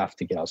sail. I'll have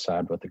to get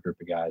outside with a group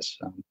of guys,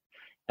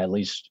 at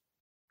least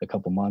a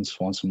couple months,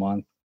 once a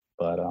month.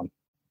 But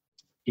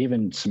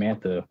even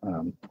Samantha,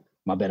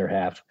 my better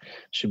half,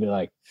 she'd be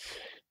like,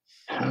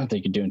 I don't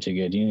think you're doing too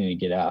good. You need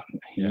to get out.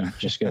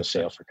 Just go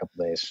sail for a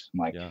couple of days. I'm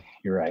like,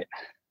 You're right.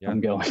 Yeah.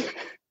 I'm going.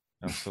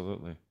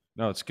 Absolutely.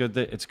 No, it's good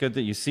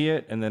that you see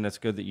it, and then it's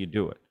good that you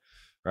do it,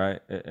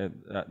 right?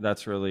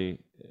 That's really,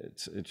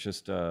 it's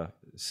just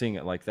seeing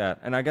it like that.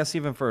 And I guess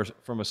even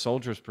from a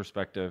soldier's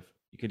perspective,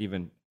 you could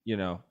even,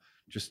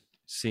 just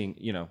seeing,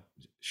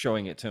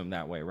 showing it to him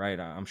that way, right?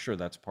 I'm sure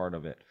that's part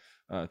of it.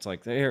 It's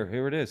like,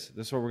 here it is.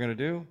 This is what we're going to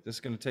do. This is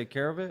going to take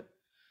care of it.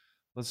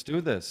 Let's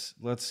do this.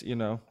 Let's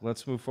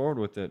move forward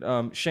with it.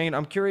 Shane,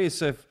 I'm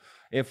curious if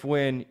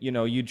when,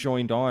 you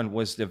joined on,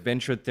 was the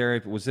adventure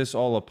therapy, was this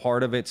all a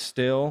part of it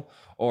still,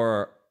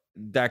 or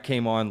that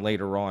came on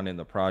later on in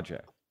the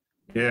project?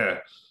 Yeah,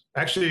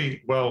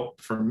 actually, well,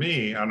 for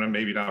me, I don't know,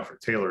 maybe not for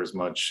Taylor as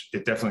much,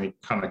 it definitely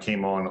kind of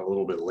came on a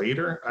little bit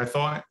later, I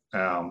thought,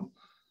 but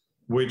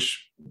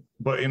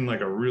in like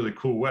a really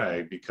cool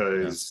way,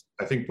 because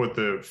I think what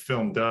the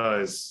film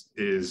does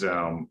is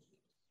kind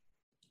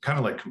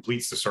of like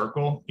completes the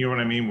circle, you know what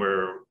I mean?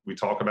 Where we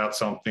talk about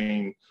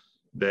something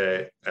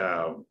that,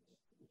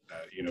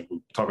 we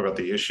talk about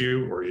the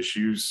issue or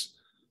issues,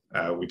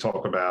 We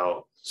talk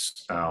about,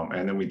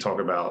 and then we talk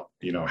about,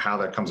 how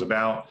that comes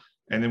about.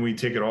 And then we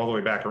take it all the way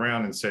back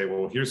around and say,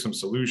 well, here's some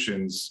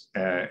solutions,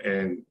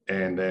 and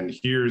then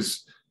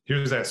here's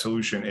that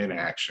solution in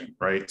action,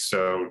 right?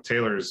 So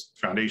Taylor's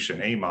foundation,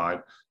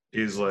 AMOD,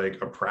 is like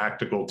a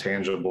practical,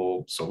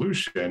 tangible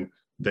solution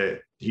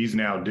that he's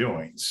now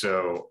doing.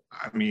 So,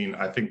 I mean,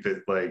 I think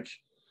that like,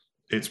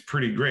 it's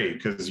pretty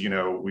great because,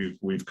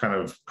 we've kind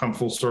of come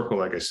full circle,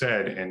 like I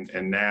said,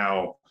 and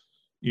now,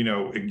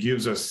 it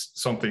gives us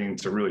something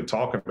to really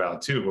talk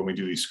about too when we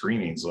do these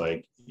screenings.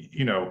 Like,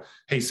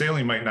 hey,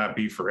 sailing might not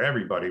be for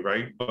everybody,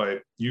 right?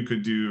 But you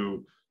could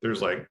do,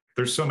 there's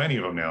so many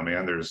of them now,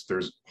 man. There's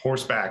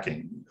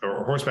horsebacking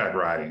or horseback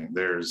riding.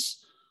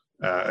 There's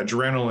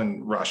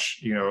adrenaline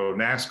rush,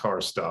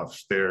 NASCAR stuff.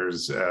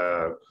 There's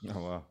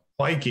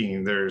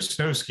biking, there's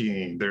snow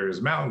skiing,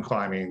 there's mountain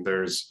climbing,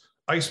 there's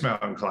ice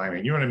mountain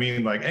climbing. You know what I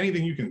mean? Like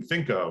anything you can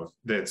think of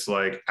that's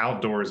like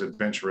outdoors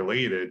adventure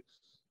related,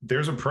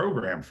 there's a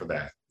program for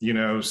that,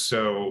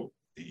 So,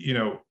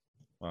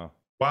 wow.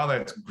 While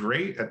that's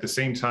great, at the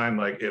same time,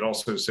 like it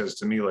also says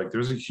to me, like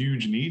there's a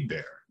huge need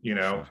there,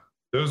 Sure.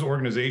 Those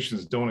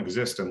organizations don't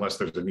exist unless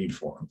there's a need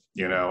for them,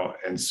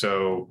 and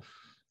so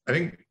I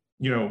think,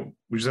 we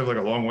just have like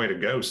a long way to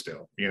go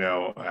still,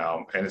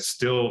 and it's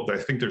still, I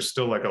think there's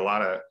still like a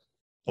lot of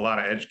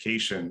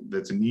education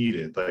that's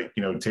needed. Like,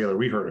 Taylor,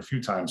 we heard a few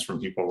times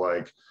from people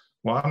like,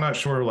 well, I'm not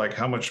sure like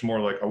how much more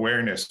like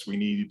awareness we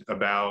need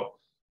about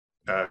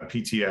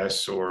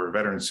PTS or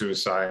veteran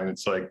suicide. And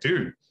it's like,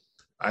 dude,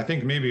 I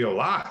think maybe a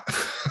lot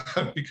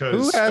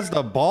because who has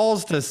the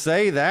balls to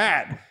say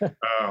that?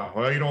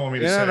 Well, you don't want me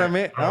to say what I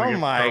mean? Oh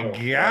my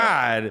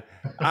God.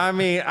 I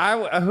mean,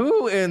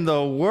 who in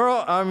the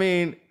world? I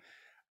mean,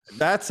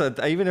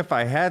 even if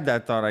I had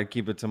that thought, I'd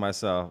keep it to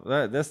myself.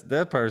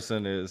 That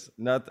person is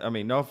not, I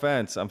mean, no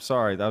offense. I'm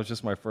sorry. That was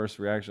just my first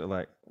reaction.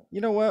 Like,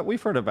 you know what?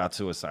 We've heard about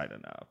suicide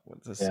enough.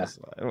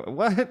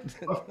 What?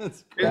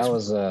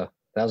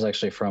 That was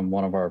actually from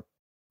one of our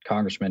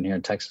congressmen here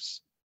in Texas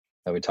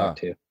that we talked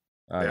to.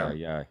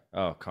 Yeah.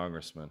 Oh,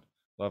 congressman.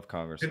 Love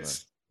congressman.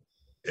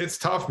 It's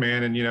tough,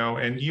 man. And,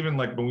 and even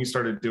like when we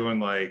started doing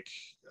like,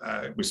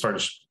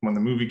 when the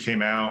movie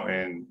came out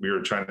and we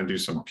were trying to do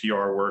some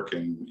PR work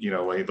and,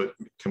 like,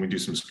 can we do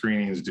some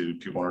screenings? Do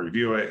people want to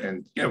review it?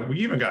 And, we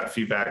even got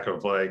feedback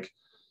of like,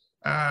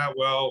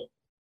 well,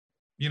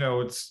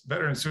 it's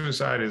veteran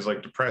suicide is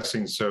like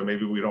depressing. So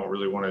maybe we don't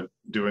really want to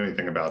do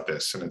anything about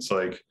this. And it's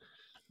like,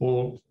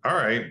 well, all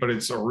right, but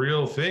it's a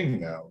real thing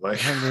now.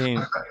 Like, I mean,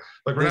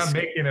 like we're not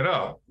making it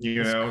up,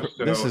 So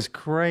this is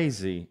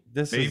crazy.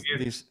 It's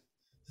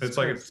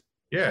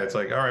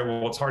like, all right,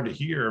 well, it's hard to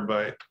hear,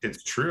 but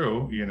it's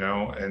true,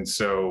 And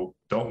so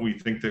don't we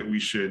think that we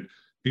should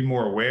be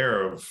more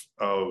aware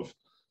of,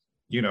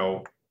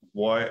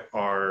 what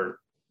our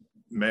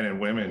men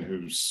and women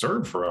who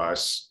serve for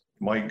us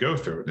might go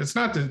through. It's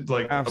not to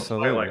like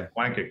apply like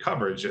blanket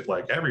coverage. It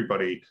like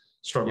everybody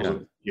struggles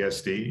with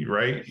PTSD,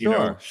 right?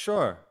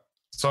 Sure.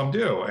 Some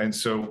do. And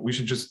so we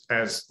should just,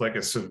 as like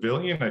a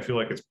civilian, I feel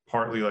like it's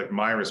partly like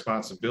my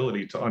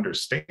responsibility to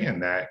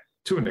understand that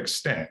to an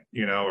extent,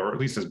 or at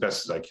least as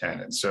best as I can.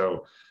 And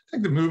so I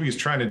think the movie is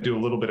trying to do a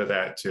little bit of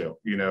that too.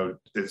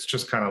 It's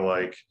just kind of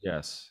like,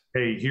 yes,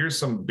 hey, here's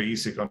some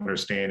basic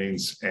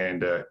understandings,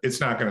 and it's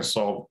not going to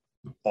solve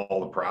all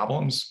the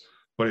problems,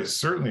 but it's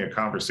certainly a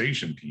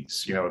conversation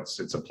piece.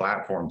 It's a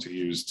platform to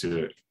use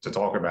to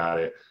talk about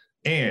it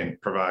and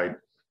provide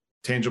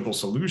tangible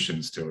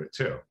solutions to it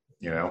too,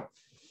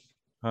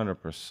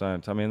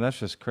 100%. I mean, that's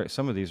just crazy.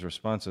 Some of these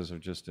responses are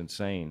just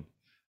insane.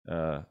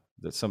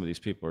 That some of these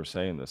people are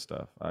saying this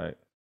stuff.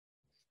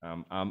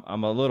 I'm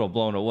a little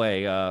blown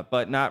away,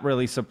 but not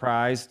really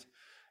surprised.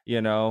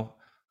 It's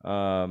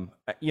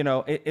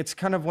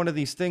kind of one of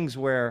these things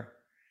where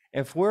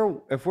if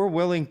we're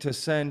willing to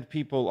send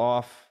people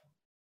off,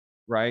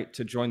 right,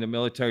 to join the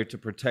military to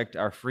protect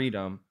our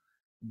freedom,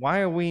 why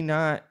are we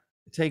not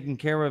taking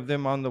care of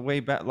them on the way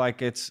back?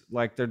 Like it's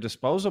like they're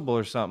disposable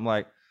or something.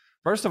 Like,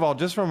 first of all,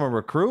 just from a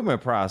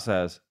recruitment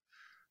process,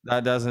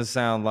 that doesn't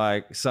sound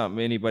like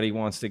something anybody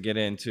wants to get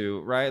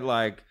into, right?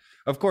 Like,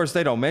 of course,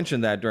 they don't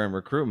mention that during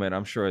recruitment.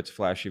 I'm sure it's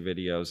flashy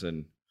videos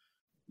and,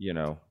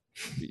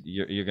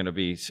 you're going to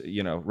be,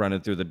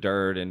 running through the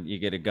dirt and you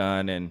get a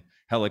gun and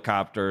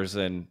helicopters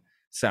and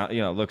sound,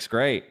 looks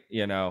great,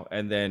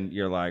 and then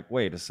you're like,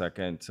 wait a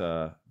second,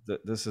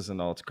 this isn't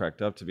all it's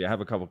cracked up to be. I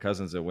have a couple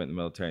cousins that went in the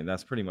military, and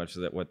that's pretty much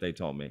what they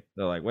told me.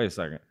 They're like, wait a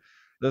second.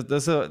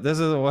 This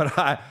isn't what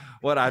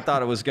I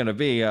thought it was going to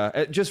be.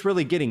 Just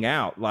really getting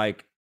out,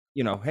 like,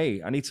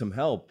 hey, I need some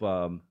help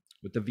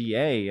with the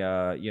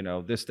VA,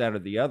 this, that, or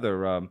the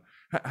other.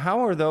 How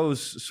are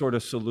those sort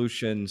of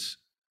solutions?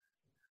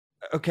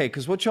 Okay,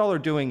 because what y'all are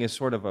doing is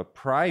sort of a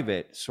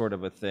private sort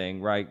of a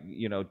thing, right?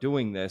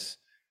 Doing this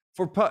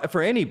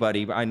for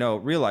anybody, I know,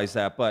 realize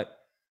that, but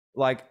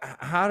like,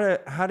 how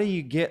do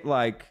you get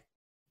like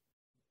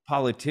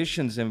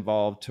politicians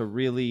involved to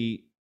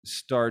really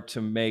start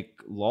to make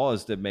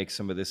laws that make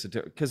some of this,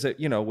 because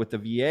with the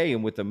VA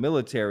and with the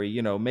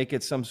military, make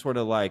it some sort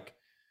of like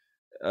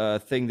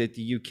thing that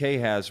the UK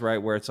has, right?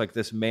 Where it's like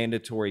this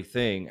mandatory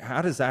thing.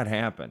 How does that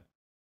happen?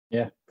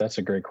 Yeah, that's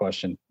a great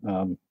question.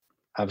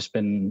 I've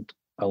spent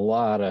a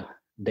lot of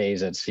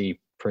days at sea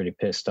pretty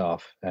pissed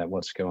off at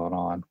what's going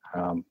on.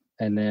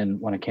 And then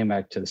when I came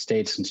back to the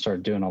States and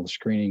started doing all the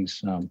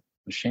screenings with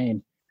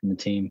Shane and the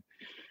team,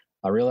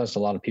 I realized a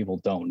lot of people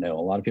don't know.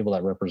 A lot of people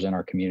that represent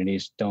our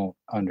communities don't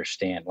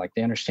understand. Like,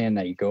 they understand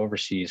that you go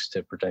overseas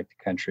to protect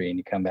the country and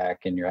you come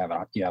back and you have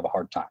a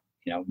hard time.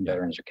 You know,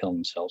 veterans are killing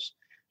themselves.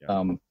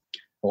 Yeah.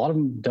 A lot of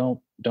them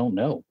don't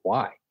know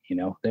why. You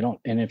know, they don't.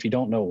 And if you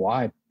don't know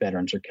why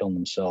veterans are killing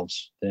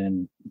themselves,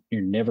 then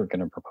you're never going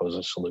to propose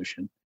a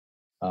solution.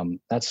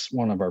 That's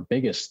one of our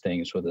biggest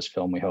things with this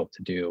film. We hope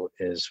to do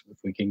is, if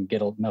we can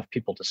get enough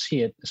people to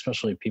see it,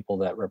 especially people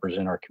that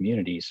represent our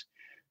communities,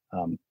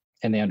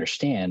 and they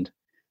understand,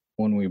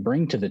 when we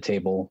bring to the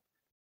table,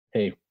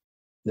 hey,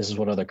 this is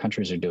what other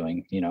countries are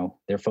doing. You know,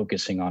 they're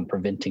focusing on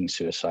preventing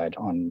suicide,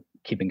 on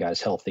keeping guys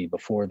healthy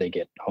before they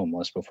get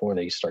homeless, before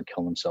they start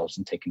killing themselves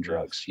and taking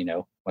drugs. You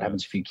know, what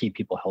happens if you keep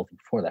people healthy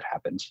before that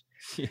happens?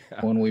 Yeah.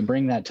 When we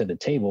bring that to the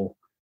table,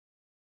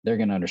 they're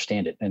going to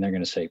understand it, and they're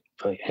going to say,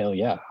 hell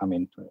yeah. I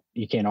mean,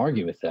 you can't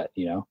argue with that,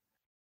 you know?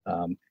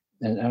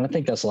 And I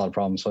think that's a lot of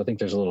problems. So I think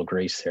there's a little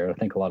grace there. I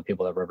think a lot of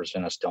people that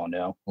represent us don't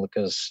know,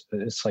 because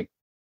it's like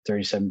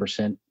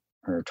 37%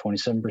 or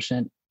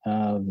 27%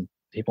 of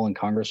people in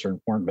Congress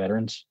weren't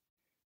veterans.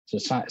 So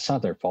it's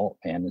not their fault,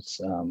 man.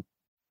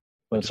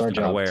 But it's our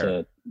job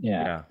to,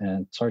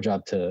 and it's our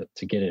job to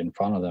get it in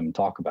front of them and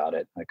talk about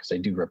it, because they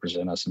do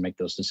represent us and make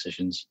those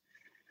decisions.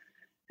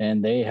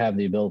 And they have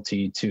the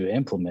ability to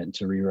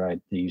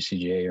rewrite the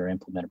UCJA or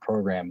implement a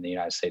program in the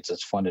United States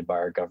that's funded by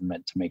our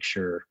government to make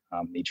sure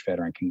each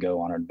veteran can go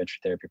on an adventure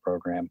therapy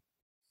program.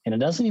 And it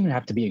doesn't even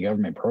have to be a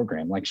government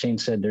program. Like Shane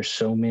said, there's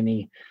so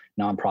many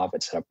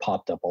nonprofits that have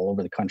popped up all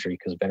over the country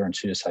because veteran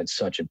suicide is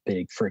such a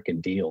big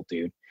freaking deal,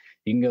 dude.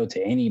 You can go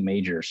to any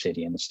major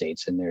city in the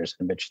States and there's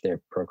an adventure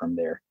therapy program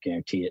there,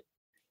 guarantee it.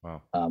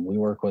 Wow. We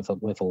work with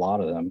a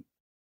lot of them.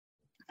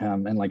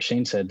 And like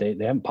Shane said, they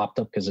haven't popped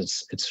up because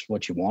it's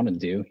what you want to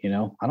do. You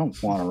know, I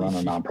don't want to run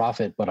a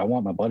nonprofit, but I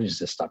want my buddies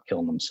to stop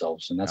killing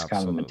themselves. And that's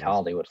kind of the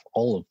mentality with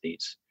all of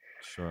these.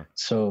 Sure.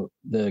 So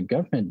the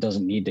government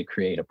doesn't need to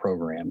create a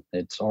program.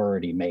 It's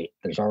already made.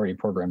 There's already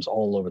programs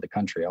all over the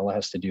country. All it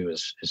has to do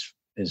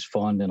is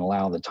fund and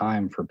allow the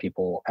time for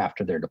people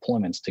after their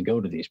deployments to go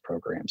to these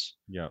programs.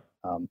 Yeah.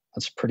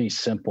 That's a pretty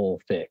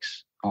simple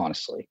fix,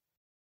 honestly.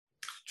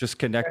 Just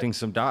connecting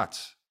some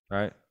dots,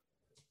 right?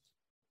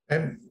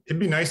 And it'd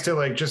be nice to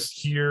like just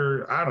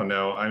hear, I don't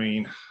know. I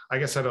mean, I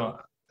guess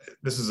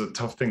this is a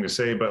tough thing to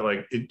say, but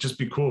like, it'd just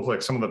be cool if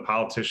like some of the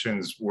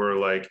politicians were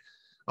like,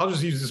 I'll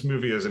just use this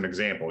movie as an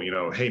example, you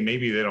know, hey,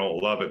 maybe they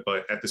don't love it,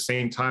 but at the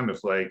same time,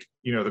 if like,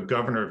 you know, the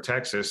governor of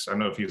Texas, I don't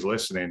know if he's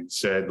listening,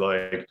 said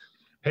like,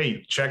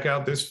 hey, check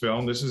out this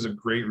film. This is a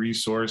great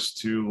resource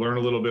to learn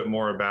a little bit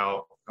more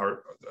about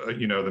our,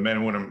 you know, the men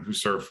and women who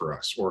serve for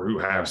us or who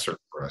have served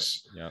for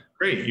us. Yeah.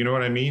 Great. You know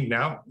what I mean?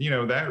 Now, you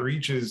know,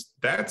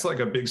 that's like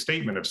a big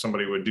statement if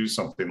somebody would do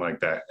something like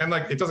that. And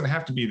like, it doesn't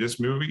have to be this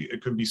movie.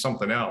 It could be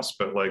something else,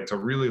 but like to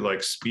really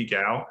like speak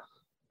out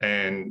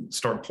and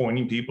start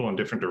pointing people in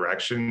different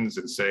directions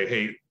and say,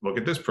 hey, look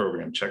at this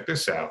program, check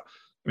this out.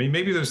 I mean,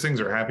 maybe those things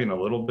are happening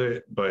a little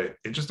bit, but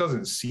it just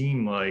doesn't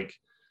seem like,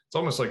 it's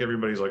almost like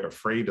everybody's like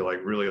afraid to like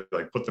really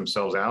like put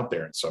themselves out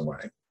there in some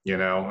way, you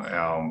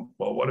know?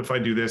 Well, what if I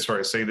do this or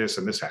I say this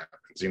and this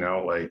happens, you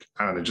know? Like,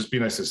 I don't know, just be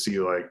nice to see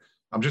like,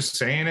 I'm just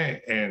saying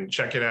it and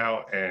check it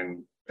out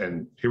and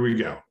here we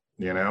go,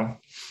 you know?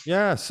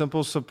 Yeah,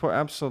 simple support.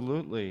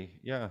 Absolutely.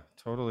 Yeah,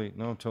 totally.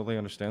 No, totally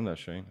understand that,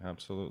 Shane.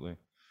 Absolutely.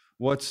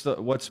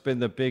 What's been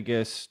the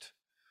biggest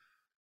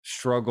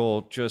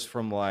struggle just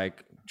from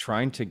like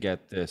trying to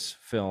get this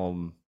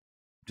film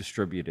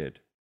distributed?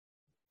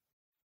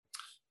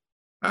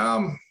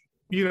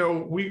 You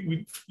know,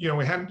 we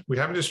have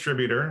a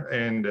distributor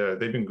and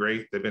they've been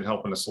great. They've been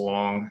helping us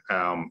along.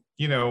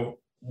 You know,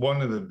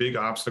 one of the big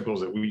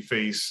obstacles that we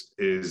face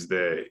is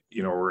that,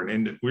 you know,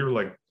 we were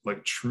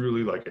like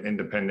truly like an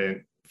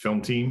independent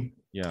film team.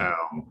 Yeah.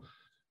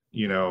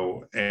 You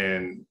know,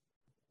 and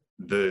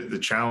the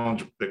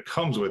challenge that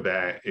comes with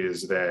that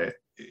is that,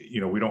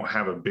 you know, we don't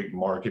have a big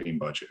marketing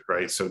budget,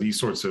 right? So these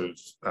sorts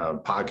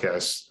of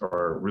podcasts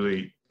are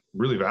really,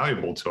 really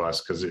valuable to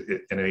us because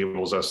it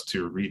enables us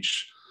to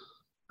reach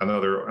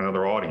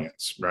another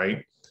audience,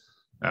 right?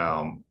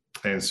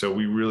 And so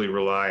we really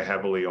rely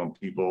heavily on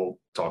people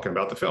talking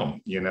about the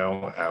film. You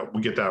know,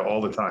 we get that all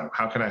the time.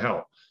 How can I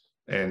help?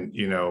 And,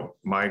 you know,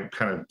 my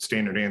kind of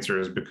standard answer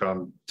has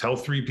become tell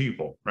 3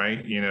 people,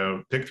 right? You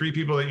know, pick 3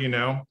 people that you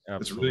know. Absolutely.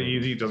 It's really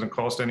easy. It doesn't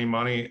cost any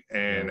money,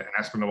 and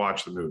ask them to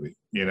watch the movie,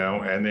 you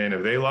know, and then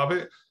if they love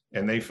it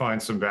and they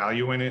find some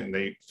value in it and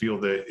they feel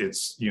that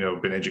it's, you know,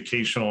 been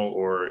educational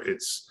or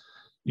it's,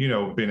 you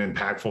know, been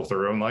impactful to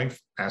their own life,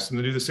 ask them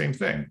to do the same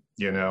thing,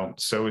 you know?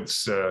 So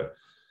it's,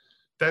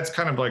 that's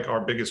kind of like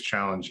our biggest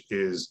challenge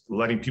is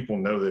letting people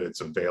know that it's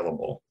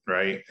available,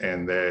 right?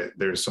 And that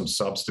there's some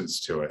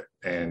substance to it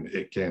and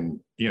it can,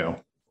 you know,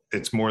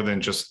 it's more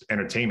than just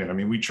entertainment. I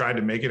mean, we tried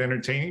to make it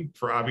entertaining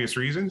for obvious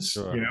reasons,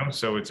 sure.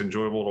 So it's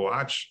enjoyable to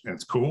watch and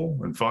it's cool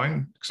and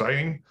fun,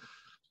 exciting.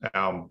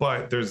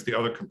 But there's the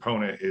other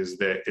component is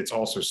that it's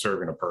also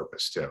serving a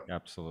purpose too.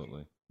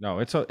 Absolutely. No,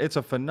 it's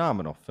a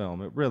phenomenal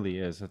film. It really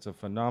is. It's a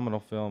phenomenal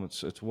film.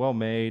 It's well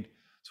made.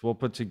 It's well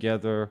put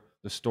together.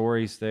 The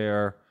story's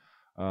there.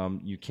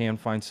 You can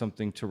find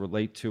something to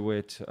relate to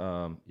it.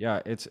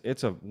 Yeah,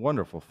 it's a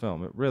wonderful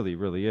film. It really,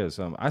 really is.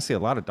 I see a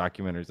lot of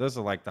documentaries. Those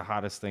are like the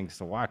hottest things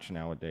to watch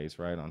nowadays,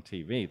 right, on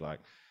TV. Like,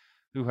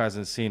 who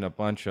hasn't seen a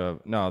bunch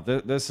of? No,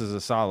 this is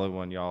a solid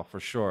one, y'all, for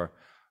sure.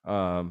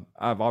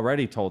 I've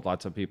already told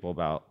lots of people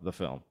about the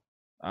film.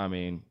 I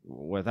mean,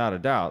 without a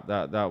doubt,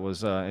 that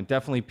was, and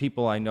definitely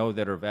people I know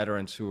that are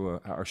veterans who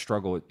are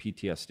struggle with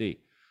PTSD.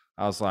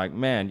 I was like,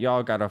 man,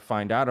 y'all got to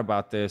find out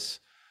about this.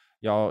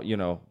 Y'all,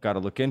 got to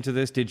look into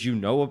this. Did you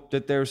know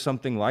that there's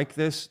something like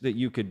this that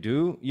you could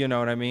do? You know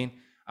what I mean?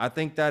 I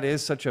think that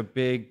is such a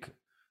big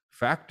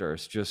factor.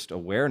 It's just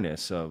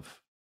awareness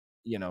of,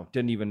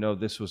 didn't even know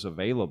this was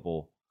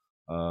available.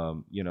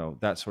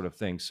 That sort of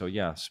thing. So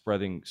yeah,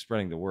 spreading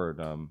the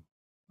word,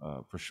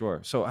 for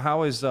sure. So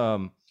how is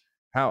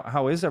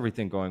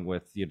everything going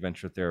with the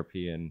adventure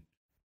therapy and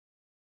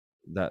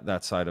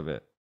that side of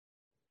it?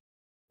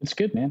 It's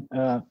good, man.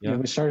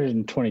 We started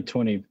in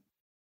 2020,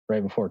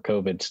 right before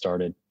COVID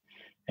started,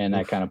 and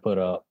that kind of put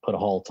a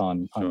halt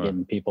on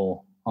getting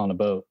people on a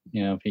boat.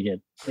 If you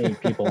get 8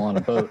 people on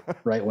a boat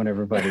right when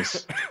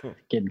everybody's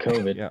getting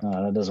COVID,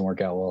 that doesn't work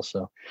out well.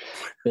 So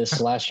this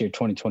last year,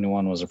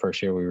 2021, was the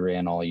first year we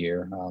ran all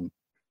year,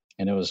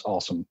 and it was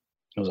awesome.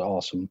 It was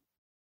awesome.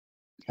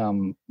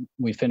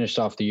 We finished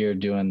off the year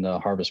doing the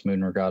Harvest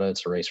Moon Regatta.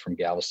 It's a race from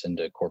Galveston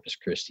to Corpus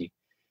Christi.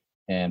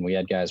 And we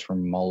had guys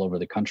from all over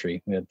the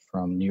country. We had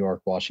from New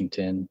York,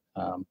 Washington,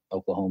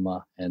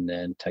 Oklahoma, and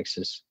then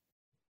Texas.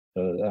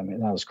 So, I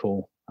mean, that was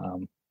cool.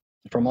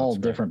 From all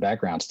different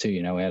backgrounds too.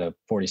 We had a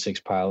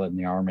 46 pilot in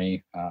the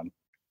Army, a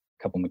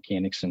couple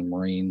mechanics and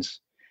Marines,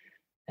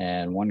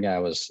 and one guy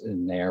was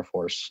in the Air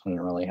Force. I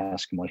didn't really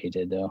ask him what he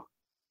did though.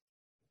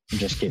 I'm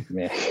just kidding,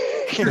 man.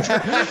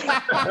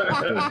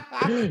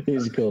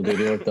 He's a cool dude.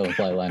 He worked on the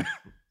flight line.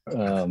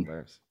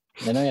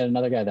 And I had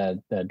another guy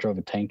that drove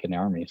a tank in the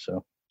Army.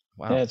 So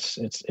wow, yeah, it's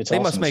they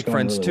awesome. must make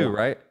friends really too,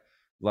 right?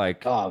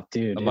 Like, oh,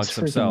 dude, amongst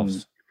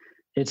themselves.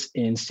 It's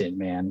instant,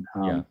 man.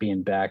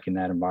 Being back in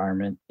that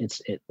environment, it's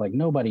like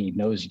nobody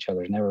knows each other,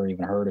 has never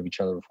even heard of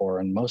each other before.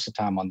 And most of the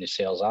time on these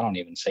sales, I don't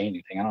even say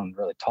anything. I don't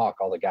really talk.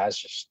 All the guys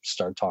just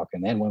start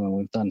talking. And women,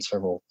 we've done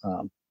several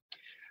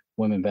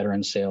women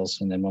veteran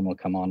sales, and then women will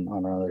come on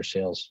our other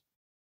sales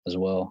as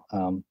well.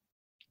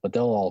 But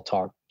they'll all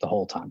talk the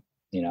whole time.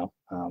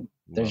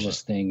 There's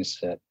just things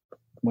that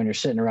when you're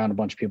sitting around a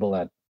bunch of people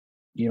that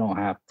you don't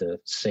have to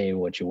say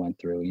what you went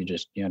through,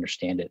 you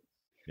understand it.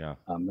 Yeah.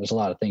 There's a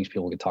lot of things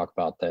people can talk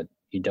about that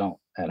you don't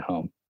at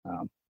home.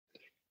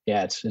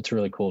 It's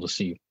really cool to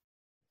see.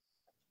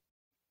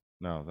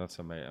 No, that's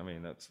amazing. I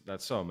mean,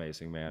 that's so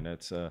amazing, man.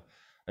 It's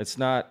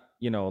not,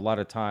 a lot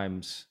of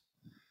times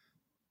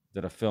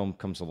that a film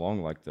comes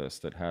along like this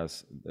that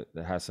has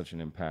such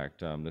an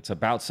impact. That's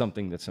about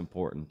something that's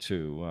important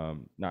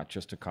too, not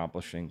just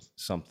accomplishing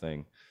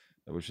something.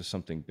 There was just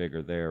something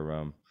bigger there.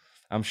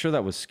 I'm sure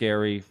that was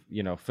scary,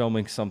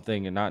 filming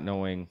something and not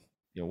knowing,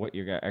 what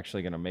you're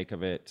actually going to make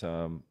of it,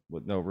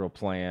 with no real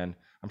plan.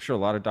 I'm sure a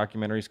lot of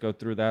documentaries go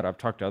through that. I've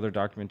talked to other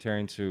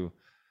documentarians who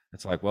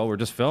it's like, well, we're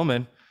just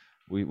filming.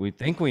 We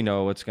think we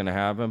know what's going to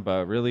happen,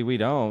 but really we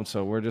don't.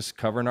 So we're just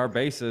covering our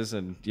bases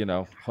and,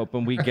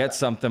 hoping we get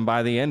something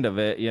by the end of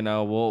it.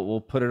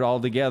 We'll put it all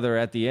together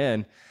at the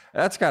end.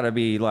 That's got to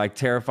be like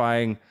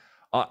terrifying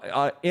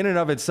in and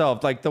of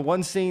itself. Like there's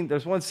one scene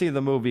in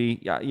the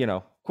movie,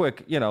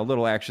 quick,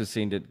 little action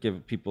scene to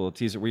give people a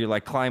teaser where you're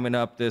like climbing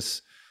up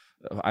this,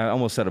 I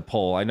almost said a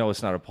pole. I know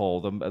it's not a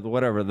pole.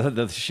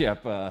 The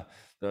ship,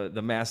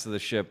 the mast of the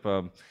ship.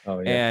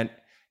 And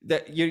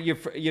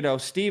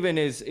that Steven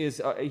is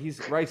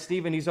he's right.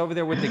 Steven, he's over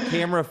there with the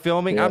camera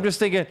filming. Yeah. I'm just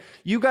thinking,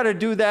 you got to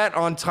do that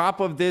on top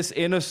of this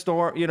in a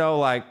storm.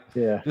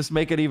 Just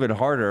make it even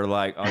harder,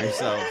 like on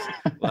yourselves.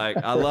 Like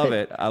I love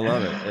it.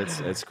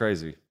 It's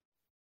crazy.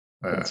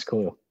 That's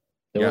cool.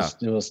 It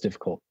was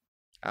difficult.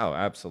 Oh,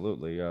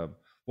 absolutely.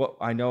 Well,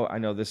 I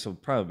know this will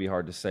probably be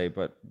hard to say,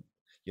 but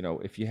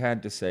if you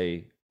had to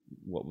say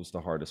what was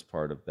the hardest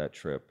part of that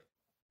trip,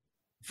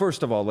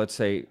 first of all, let's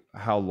say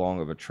how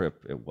long of a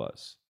trip it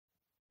was.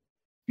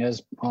 It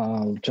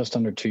was just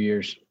under 2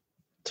 years.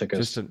 Took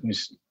us.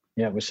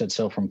 We set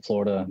sail from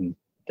Florida and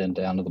then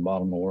down to the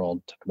bottom of the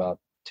world. Took about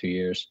 2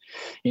 years,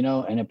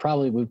 and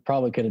we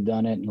probably could have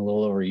done it in a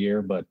little over a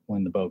year, but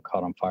when the boat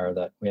caught on fire,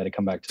 that we had to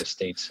come back to the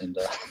States and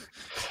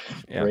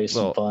raise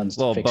some funds.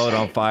 Little boat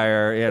on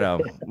fire,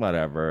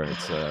 whatever.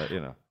 It's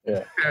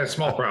Yeah,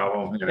 small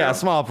problem. Yeah,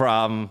 small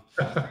problem.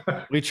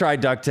 We tried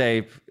duct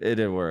tape. It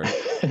didn't work.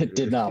 It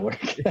did not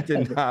work. It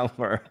did not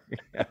work.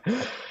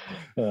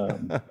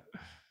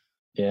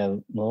 Yeah,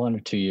 a little under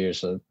 2 years.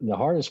 So the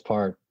hardest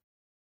part,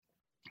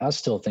 I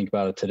still think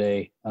about it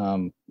today,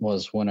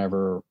 was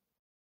whenever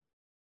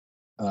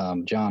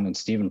John and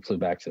Stephen flew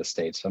back to the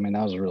States. I mean,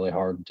 that was a really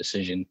hard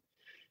decision.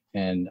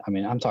 And I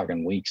mean, I'm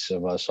talking weeks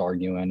of us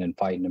arguing and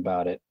fighting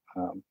about it.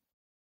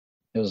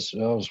 It was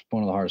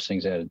one of the hardest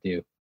things I had to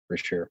do for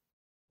sure.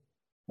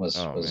 Was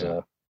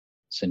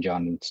send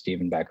John and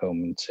Stephen back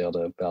home and sail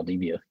to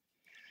Valdivia.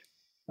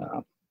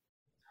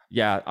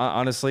 Yeah,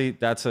 honestly,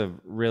 that's a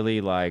really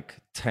like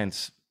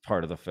tense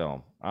part of the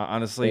film.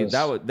 Honestly,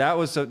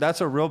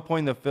 that's a real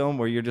point in the film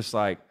where you're just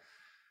like,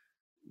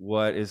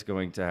 what is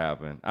going to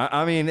happen?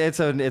 I mean, it's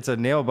a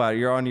nail biter.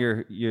 You're on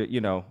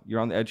you're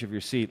on the edge of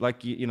your seat.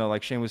 Like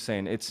like Shane was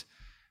saying, it's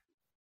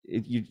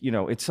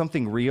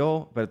something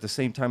real, but at the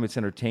same time, it's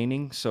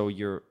entertaining. So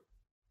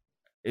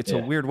it's a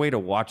weird way to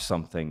watch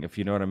something, if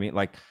you know what I mean.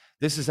 Like,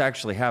 this is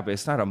actually happening.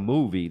 It's not a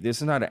movie. This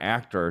is not an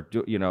actor,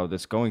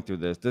 that's going through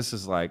this. This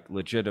is like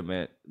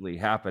legitimately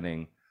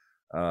happening.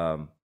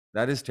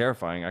 That is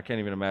terrifying. I can't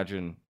even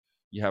imagine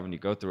you having to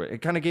go through it.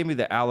 It kind of gave me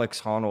the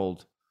Alex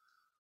Honnold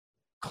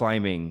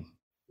climbing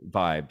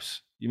vibes.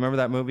 You remember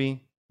that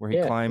movie where he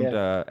climbed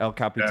El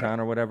Capitan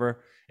or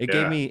whatever? It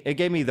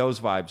gave me those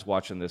vibes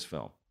watching this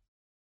film.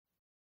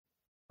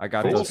 I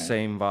got those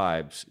same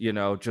vibes,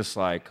 just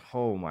like,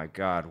 oh my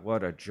God,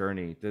 what a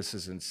journey. This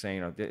is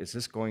insane. Is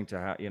this going to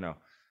happen?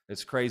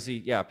 It's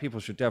crazy. Yeah, people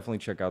should definitely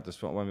check out this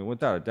film. I mean,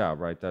 without a doubt,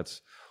 right?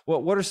 That's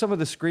what are some of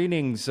the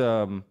screenings?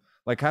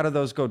 Like, how do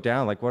those go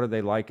down? Like, what are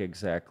they like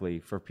exactly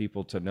for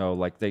people to know?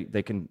 Like,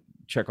 they can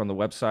check on the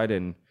website,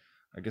 and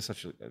I guess I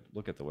should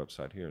look at the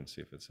website here and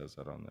see if it says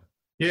that on there.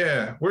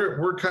 Yeah,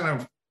 we're kind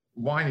of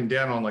winding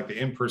down on like the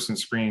in-person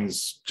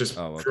screens just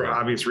for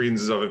obvious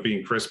reasons of it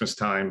being Christmas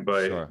time,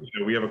 but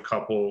we have a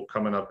couple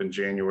coming up in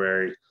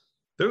January.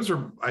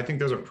 I think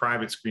those are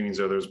private screenings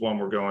though. There's one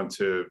we're going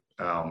to,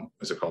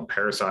 is it called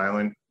Parris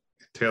Island,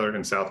 Taylor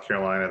in South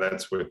Carolina.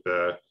 That's with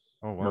the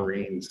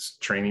Marines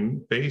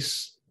training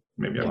base.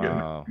 Maybe I'm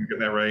getting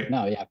that right.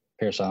 No, yeah,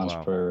 Parris Island's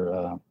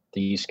for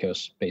the East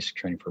Coast basic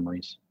training for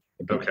Marines.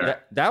 Okay,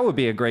 that would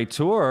be a great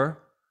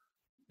tour.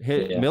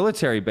 Hit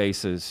military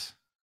bases.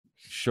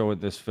 Showing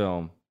this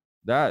film,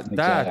 that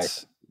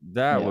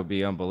would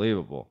be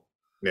unbelievable.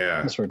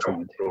 Yeah, that's what we're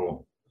trying to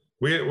do.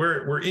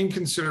 We're in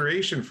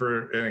consideration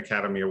for an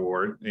Academy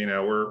Award.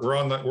 We're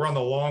on the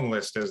long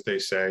list, as they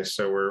say.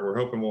 So we're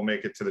hoping we'll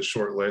make it to the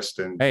short list.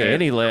 And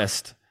any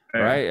list,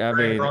 right? I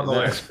mean, we're on the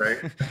list, right?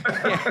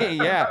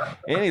 Yeah,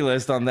 any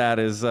list on that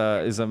is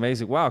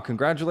amazing. Wow,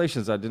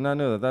 congratulations! I did not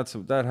know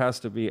that has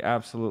to be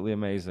absolutely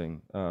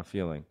amazing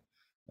feeling.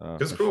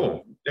 It's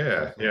cool.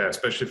 Sure. Yeah.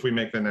 Especially if we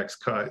make the next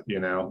cut,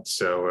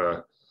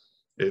 So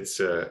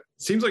it's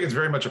seems like it's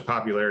very much a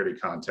popularity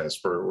contest.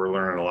 We're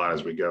learning a lot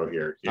as we go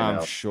here.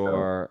 I'm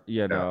sure,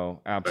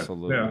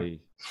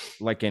 absolutely.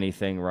 Like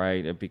anything,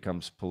 right? It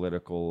becomes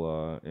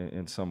political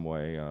in some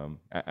way,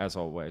 as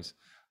always.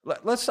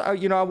 Let's,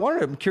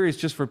 I'm curious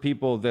just for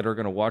people that are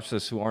going to watch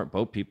this who aren't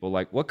boat people,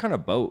 like what kind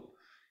of boat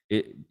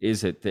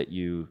is it that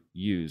you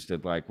used?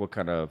 And like what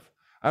kind of,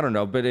 I don't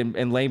know, but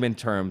in layman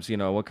terms,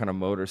 what kind of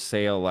motor,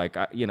 sail, like,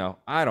 I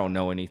don't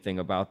know anything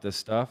about this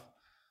stuff.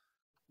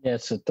 Yeah,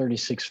 it's a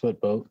 36-foot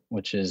boat,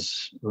 which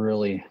is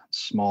really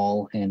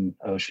small in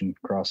ocean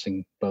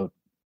crossing boat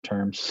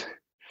terms.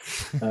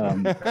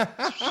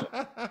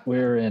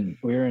 We're in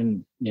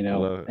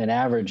an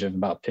average of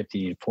about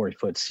 50 to 40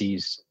 foot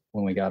seas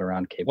when we got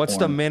around Cape Horn. What's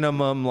the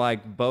minimum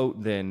like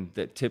boat then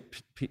that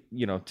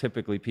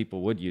typically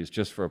people would use,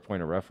 just for a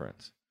point of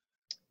reference?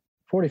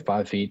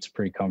 45 feet is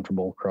pretty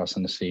comfortable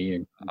crossing the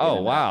sea.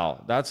 Oh,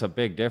 wow. That's a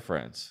big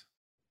difference.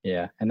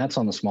 Yeah. And that's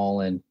on the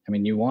small end. I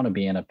mean, you want to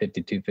be in a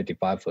 52,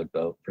 55 foot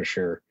boat for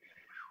sure.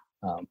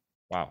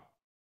 Wow.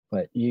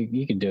 But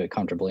you can do it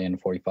comfortably in a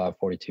 45,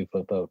 42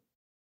 foot boat.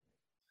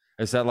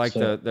 Is that like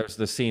there's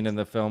the scene in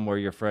the film where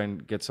your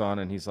friend gets on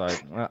and he's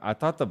like, well, I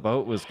thought the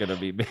boat was going to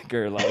be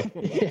bigger. Like,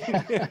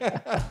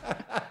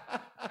 that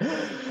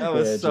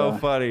was so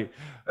funny.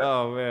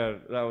 Oh man,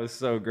 that was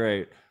so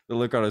great. The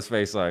look on his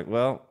face, like,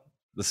 well,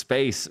 the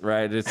space,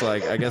 right? It's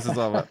like, I guess it's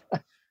all about,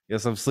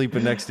 guess I'm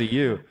sleeping next to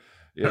you.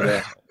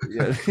 Yeah.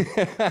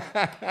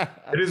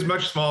 It is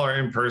much smaller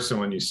in person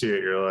when you see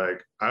it. You're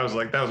like, that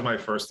was my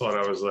first thought.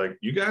 I was like,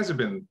 you guys have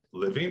been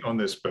living on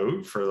this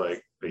boat for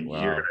like a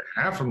year and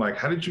a half. I'm like,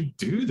 how did you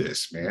do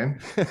this, man?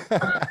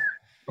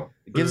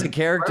 It gives it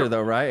character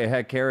though, right? It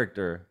had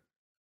character.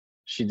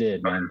 She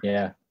did, man.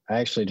 Yeah. I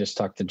actually just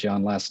talked to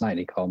John last night.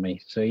 He called me.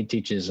 So he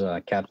teaches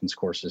captain's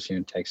courses here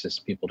in Texas,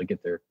 people to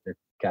get their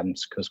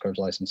captain's Coast Guard's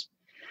license.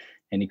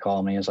 And he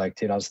called me. I was like,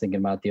 dude, I was thinking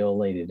about the old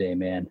lady today,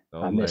 man.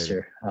 I miss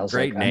her. I was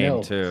great like,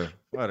 name too.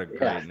 What a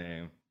great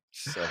name.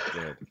 So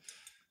good.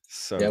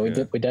 So yeah,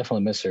 good. We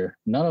definitely miss her.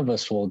 None of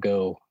us will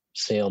go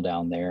sail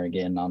down there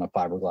again on a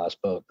fiberglass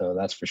boat, though.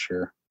 That's for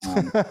sure.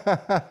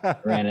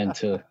 Ran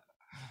into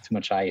too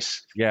much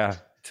ice. Yeah.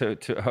 Too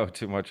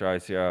much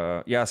ice.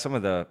 Yeah. Yeah. Some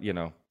of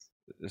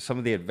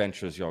the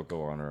adventures y'all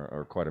go on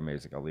are quite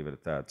amazing. I'll leave it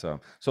at that. So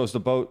is the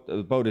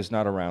boat is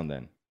not around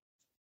then?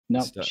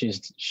 No,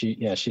 she's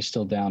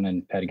still down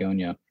in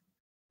Patagonia.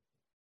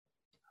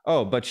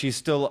 Oh, but she's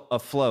still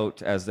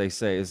afloat, as they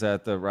say. Is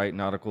that the right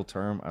nautical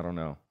term? I don't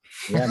know.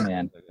 Yeah,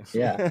 man.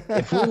 Yeah.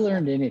 If we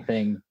learned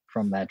anything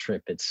from that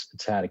trip, it's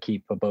how to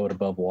keep a boat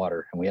above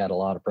water, and we had a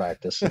lot of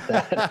practice at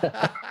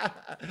that.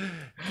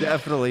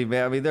 Definitely,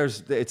 man. I mean,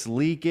 it's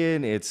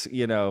leaking. It's,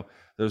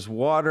 there's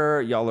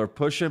water. Y'all are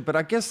pushing, but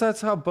I guess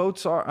that's how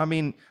boats are. I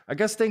mean, I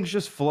guess things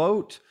just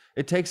float.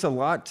 It takes a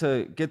lot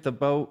to get the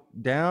boat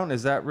down.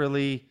 Is that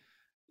really,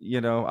 I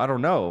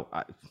don't know.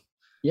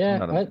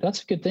 Yeah,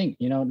 that's a good thing.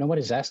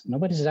 Nobody's asked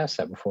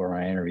that before in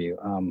my interview.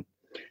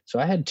 So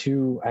I had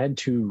two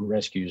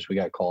rescues we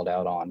got called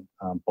out on.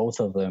 Both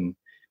of them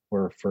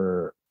were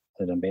for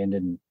an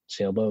abandoned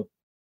sailboat,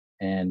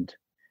 and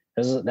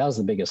that was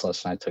the biggest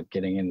lesson I took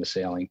getting into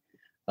sailing.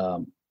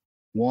 The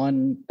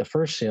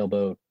first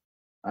sailboat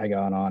I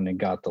got on and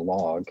got the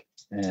log,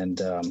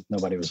 and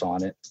nobody was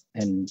on it.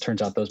 And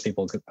turns out those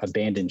people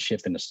abandoned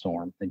ship in a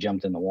storm. They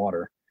jumped in the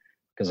water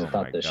because they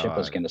thought the ship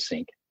was going to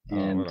sink.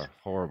 And what a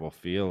horrible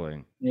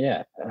feeling.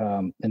 Yeah.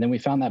 And then we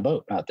found that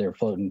boat out there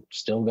floating,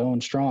 still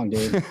going strong,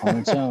 dude, on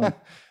its own.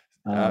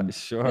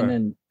 Sure. And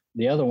then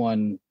the other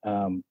one,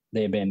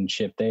 they abandoned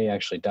ship. They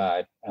actually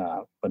died,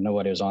 but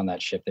nobody was on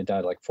that ship. They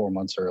died like 4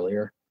 months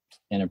earlier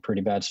in a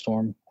pretty bad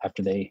storm.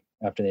 After they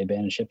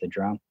abandoned ship, they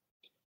drowned.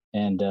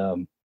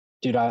 And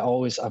dude, I've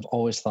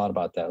always thought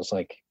about that. It's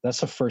like,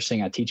 that's the first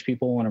thing I teach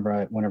people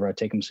whenever I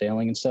take them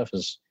sailing and stuff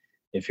is,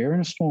 if you're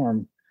in a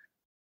storm,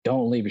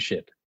 don't leave a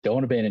ship.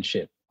 Don't abandon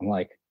ship. I'm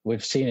like,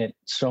 we've seen it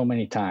so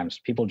many times.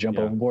 People jump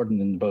overboard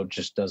and then the boat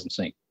just doesn't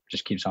sink,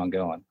 just keeps on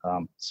going.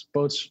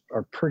 Boats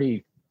are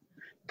pretty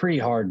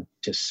hard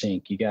to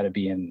sink. You got to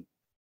be in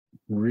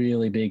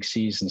really big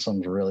seas and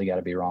something's really got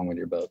to be wrong with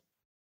your boat.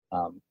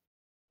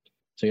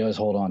 So you always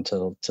hold on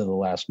to the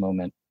last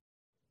moment.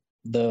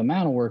 The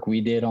amount of work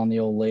we did on the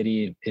old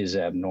lady is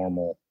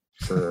abnormal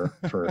for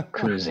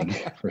cruising,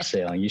 for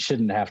sailing. You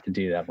shouldn't have to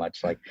do that much.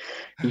 Like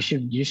you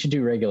should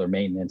do regular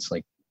maintenance,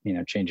 like,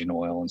 changing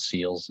oil and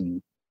seals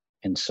and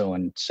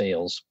sewing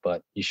sails,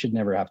 but you should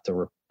never have to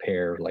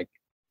repair like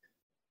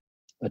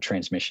a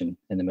transmission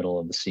in the middle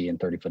of the sea in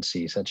 30-foot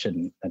seas. That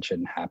shouldn't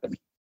happen.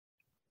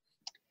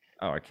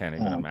 Oh, I can't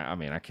even imagine. I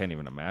mean, I can't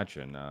even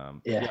imagine.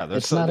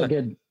 It's not a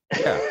good.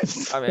 Yeah,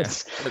 I mean,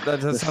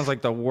 that sounds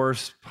like the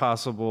worst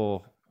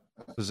possible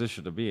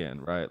position to be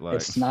in, right? Like,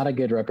 it's not a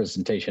good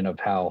representation of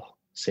how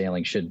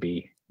sailing should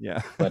be.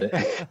 Yeah, but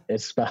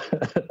it's about,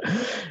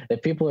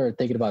 if people are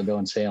thinking about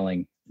going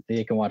sailing,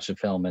 they can watch the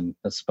film, and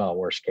that's about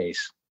worst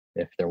case.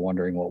 If they're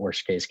wondering what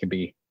worst case could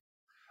be.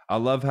 I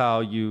love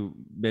how you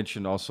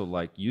mentioned also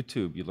like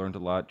YouTube. You learned a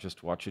lot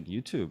just watching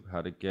YouTube,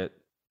 how to get,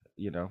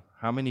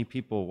 how many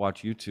people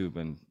watch YouTube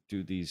and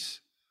do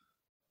these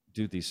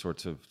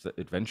sorts of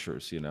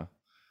adventures,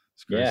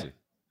 It's crazy.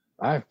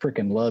 Yeah. I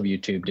freaking love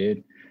YouTube,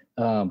 dude.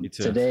 Me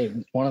too. Today,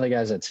 one of the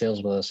guys that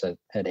sails with us at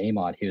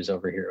AMOD, he was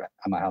over here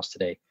at my house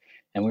today.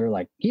 And we were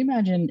like, can you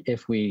imagine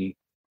if we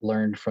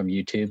learned from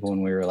YouTube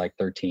when we were like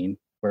 13,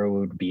 where we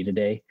would be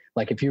today?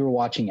 Like if you were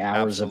watching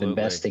hours of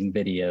investing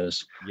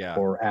videos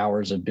or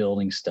hours of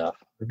building stuff,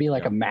 it'd be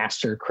like a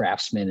master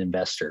craftsman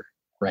investor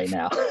right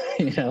now,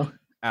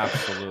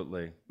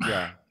 Absolutely.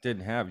 Yeah.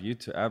 Didn't have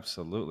YouTube.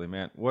 Absolutely,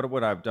 man. What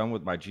would I have done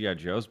with my G.I.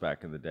 Joes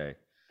back in the day?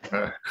 You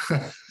know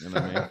what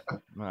I mean?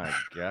 My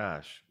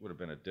gosh, would have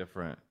been a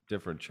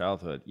different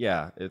childhood.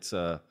 Yeah.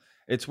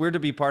 It's weird to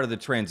be part of the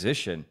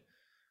transition,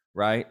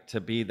 right? To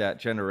be that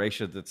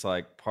generation that's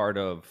like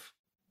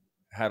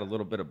had a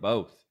little bit of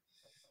both,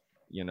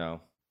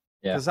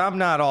 because I'm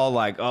not all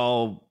like,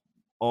 oh,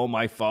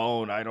 my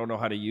phone, I don't know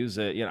how to use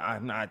it.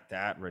 I'm not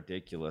that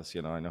ridiculous.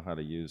 I know how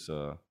to use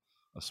a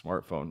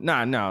smartphone.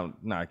 No,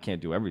 I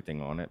can't do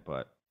everything on it,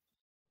 but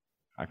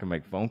I can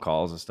make phone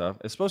calls and stuff.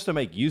 It's supposed to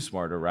make you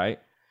smarter, right?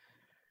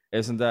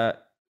 Isn't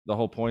that the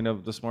whole point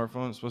of the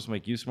smartphone? It's supposed to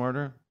make you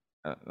smarter.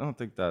 I don't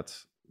think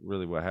that's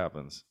really what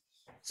happens.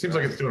 Seems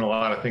like it's doing a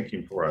lot of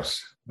thinking for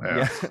us.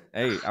 Yeah.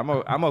 Hey,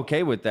 I'm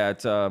okay with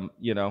that.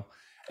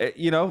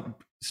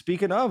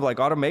 Speaking of like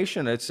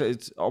automation,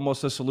 it's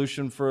almost a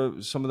solution for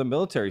some of the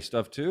military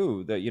stuff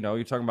too. That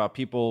you're talking about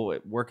people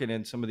working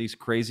in some of these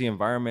crazy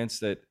environments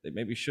that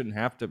maybe shouldn't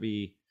have to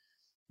be,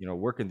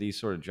 working these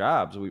sort of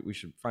jobs. We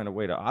should find a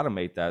way to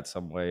automate that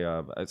some way.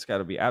 It's got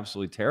to be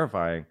absolutely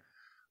terrifying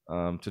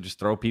to just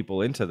throw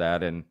people into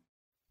that and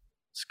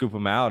scoop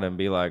them out and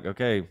be like,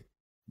 okay,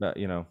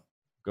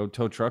 go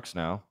tow trucks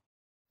now.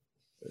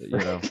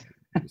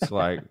 It's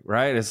like,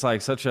 right. It's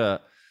like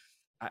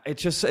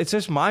it's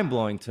just mind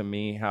blowing to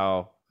me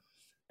how,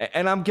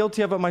 and I'm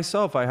guilty of it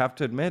myself. I have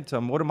to admit,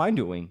 what am I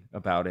doing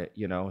about it?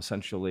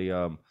 Essentially,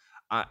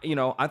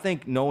 I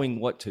think knowing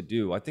what to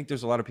do, I think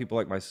there's a lot of people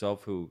like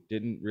myself who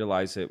didn't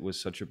realize it was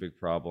such a big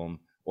problem,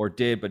 or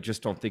did, but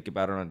just don't think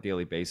about it on a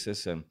daily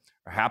basis and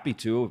are happy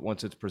to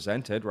once it's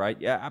presented, right?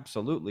 Yeah,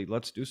 absolutely.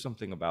 Let's do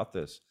something about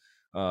this.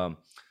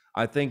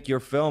 I think your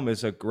film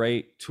is a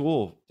great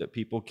tool that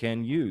people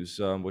can use,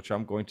 which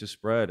I'm going to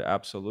spread.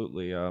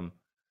 Absolutely.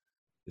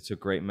 It's a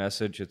great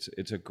message.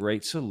 It's a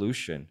great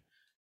solution,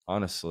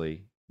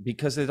 honestly,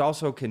 because it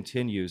also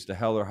continues. The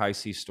Hell or High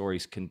Seas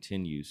Stories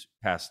continues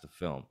past the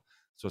film.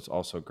 So it's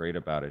also great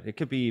about it. It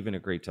could be even a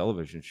great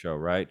television show,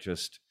 right?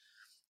 Just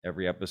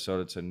every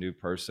episode, it's a new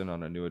person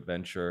on a new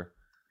adventure,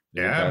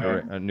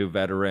 a new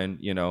veteran,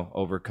 you know,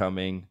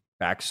 overcoming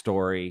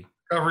backstory.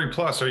 Discovery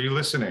Plus, are you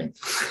listening?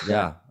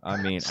 Yeah,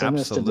 I mean,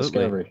 absolutely.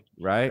 Discovery.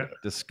 Right?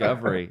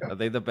 Discovery. Are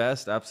they the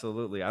best?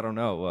 Absolutely. I don't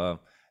know.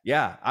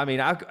 Yeah, I mean,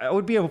 it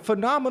would be a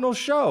phenomenal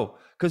show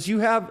because you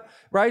have,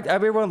 right?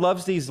 Everyone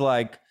loves these,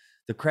 like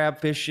the crab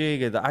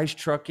fishing and the ice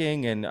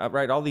trucking and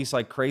right, all these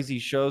like crazy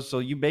shows. So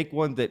you make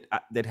one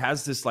that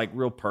has this like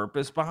real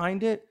purpose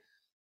behind it.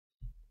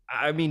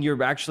 I mean,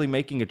 you're actually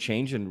making a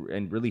change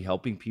and really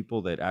helping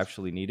people that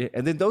actually need it.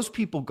 And then those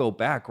people go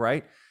back,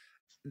 right?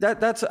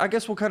 That's, I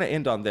guess we'll kind of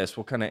end on this.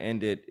 We'll kind of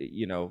end it,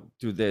 you know,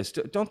 through this.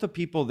 Don't the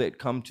people that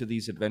come to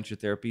these adventure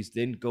therapies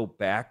then go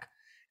back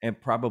and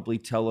probably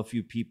tell a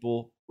few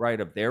people, right,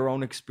 of their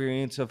own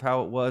experience of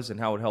how it was and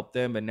how it helped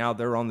them. And now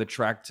they're on the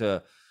track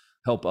to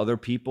help other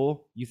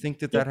people. You think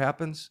that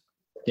happens?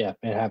 Yeah,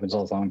 it happens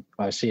all the time.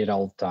 I see it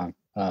all the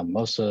time.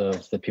 Most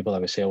of the people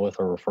that we sail with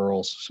are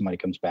referrals. Somebody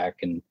comes back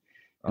and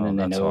then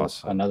they know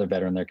another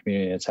veteran in their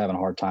community that's having a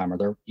hard time, or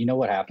they're, you know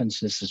what happens?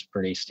 This is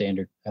pretty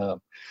standard.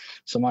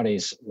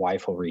 Somebody's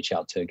wife will reach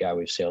out to a guy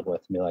we've sailed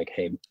with and be like,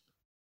 hey,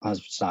 my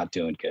husband's not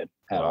doing good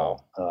at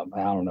all.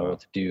 I don't know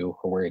what to do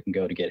or where he can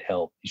go to get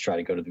help. He's trying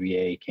to go to the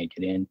VA, he can't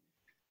get in.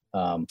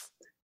 And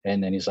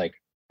then he's like,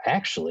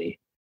 actually,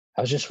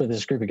 I was just with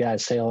this group of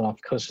guys sailing off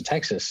the coast of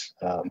Texas.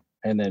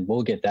 And then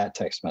we'll get that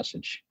text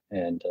message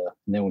and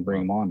then we'll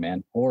bring them on,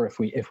 man. Or if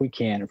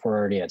we're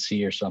already at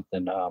sea or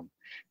something,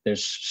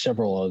 there's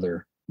several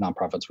other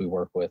nonprofits we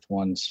work with.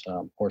 One's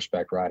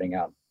horseback riding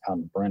out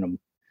in Brenham,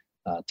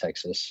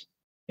 Texas.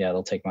 Yeah,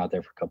 they'll take them out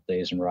there for a couple of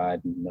days and ride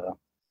and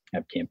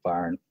have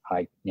campfire and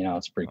hike. You know,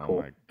 it's pretty cool.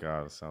 Oh my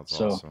God, that sounds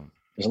awesome.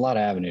 There's a lot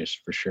of avenues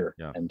for sure.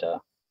 Yeah. And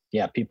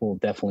people will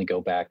definitely go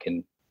back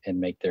and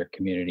make their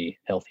community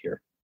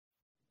healthier.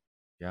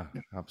 Yeah,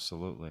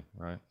 absolutely.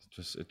 Right.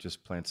 It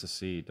just plants a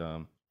seed.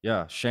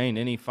 Yeah. Shane,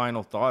 any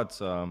final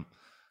thoughts on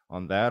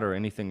that or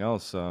anything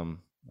else?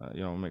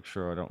 Make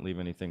sure I don't leave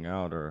anything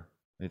out or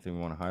anything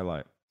we want to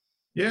highlight.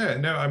 Yeah,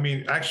 no, I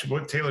mean, actually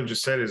what Taylor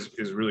just said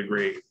is really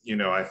great, you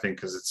know, I think,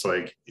 because it's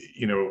like,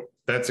 you know,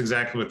 that's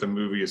exactly what the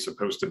movie is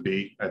supposed to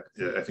be.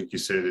 I think you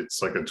said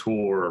it's like a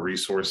tool or a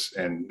resource,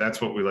 and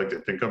that's what we like to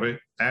think of it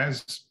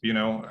as, you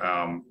know,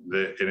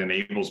 that it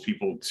enables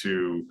people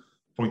to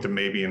point them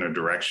maybe in a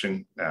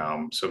direction.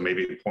 So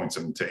maybe it points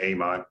them to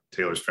AMOD,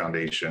 Taylor's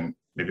Foundation.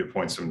 Maybe it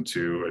points them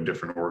to a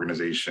different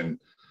organization.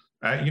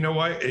 You know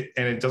what?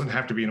 And it doesn't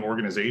have to be an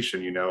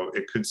organization, you know,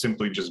 it could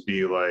simply just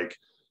be like,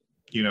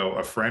 you know,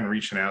 a friend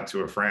reaching out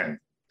to a friend.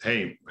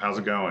 Hey, how's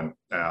it going?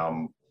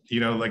 You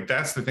know, like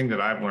that's the thing that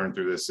I've learned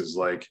through this is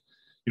like,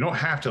 you don't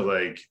have to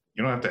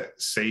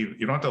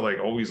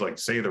always like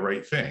say the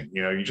right thing.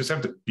 You know, you just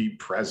have to be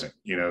present.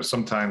 You know,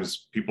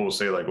 sometimes people will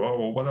say like,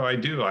 well,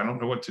 what do? I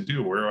don't know what to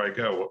do. Where do I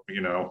go?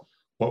 You know,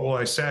 what will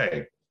I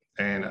say?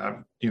 And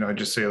I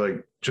just say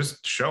like,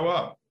 just show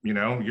up, you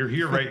know, you're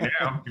here right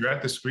now, you're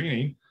at the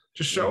screening,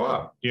 just show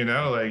up, you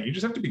know, like you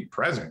just have to be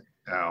present.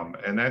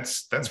 And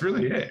that's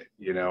really it,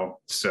 you know?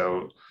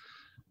 So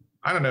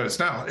I don't know. It's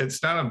not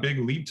a big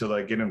leap to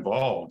like get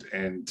involved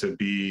and to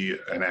be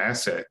an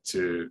asset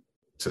to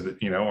the,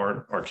 you know,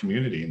 our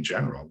community in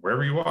general,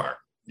 wherever you are,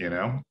 you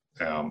know.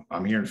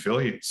 I'm here in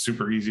Philly. It's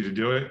super easy to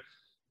do it.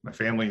 My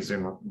family's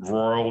in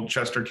rural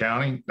Chester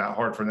County, not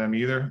hard for them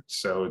either.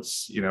 So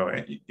it's, you know,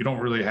 you don't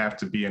really have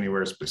to be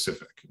anywhere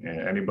specific.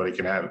 Anybody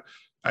can have,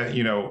 I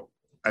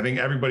think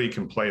everybody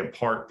can play a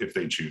part if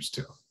they choose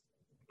to,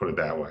 put it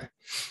that way.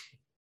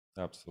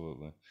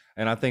 Absolutely.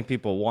 And I think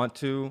people want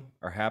to,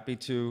 are happy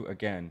to.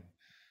 Again,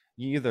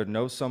 you either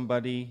know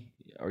somebody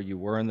or you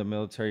were in the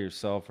military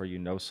yourself, or you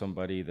know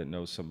somebody that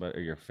knows somebody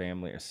or your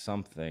family or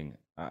something.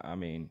 I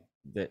mean,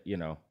 that, you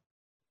know,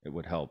 it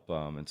would help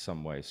in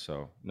some way.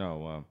 So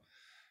no,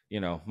 you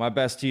know, my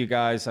best to you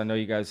guys. I know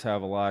you guys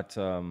have a lot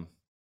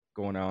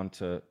going on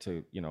to,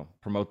 you know,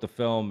 promote the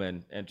film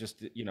and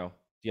just, you know,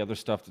 the other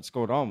stuff that's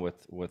going on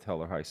with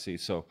Hell or High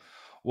Seas. So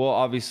we'll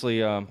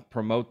obviously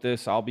promote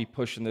this. I'll be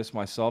pushing this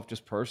myself,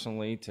 just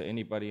personally, to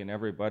anybody and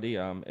everybody.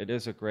 It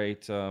is a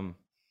great,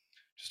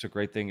 just a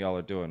great thing y'all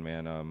are doing,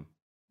 man.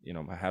 You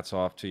know, my hat's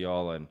off to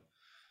y'all, and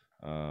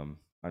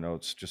I know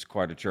it's just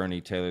quite a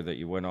journey, Taylor, that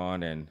you went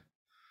on, and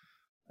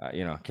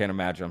you know, can't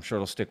imagine. I'm sure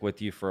it'll stick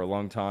with you for a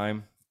long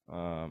time,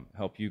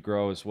 help you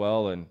grow as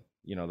well, and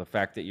you know, the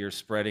fact that you're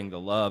spreading the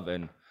love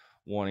and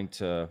wanting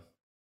to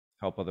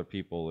help other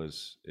people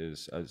is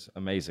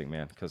amazing,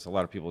 man, because a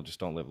lot of people just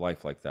don't live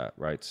life like that,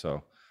 right?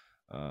 So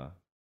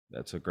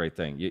that's a great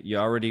thing. You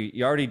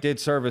already did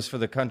service for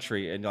the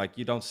country, and like,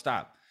 you don't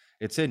stop.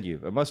 It's in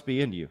you. It must be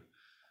in you.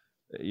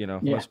 You know,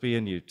 must be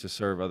in you to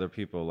serve other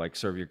people, like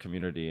serve your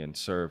community and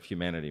serve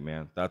humanity,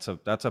 man. That's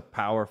a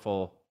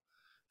powerful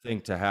thing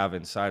to have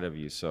inside of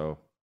you. So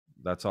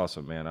that's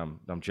awesome, man.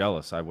 I'm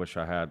jealous. I wish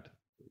I had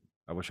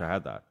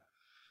that.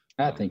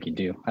 I think you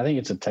do. I think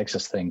it's a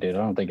Texas thing, dude. I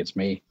don't think it's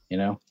me, you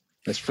know.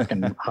 It's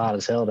freaking hot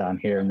as hell down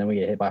here, and then we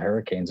get hit by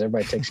hurricanes.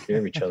 Everybody takes care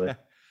of each other.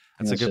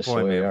 That's a good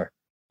point, man.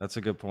 That's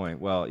a good point.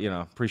 Well,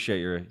 appreciate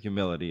your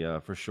humility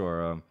for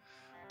sure.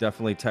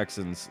 Definitely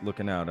Texans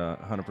looking out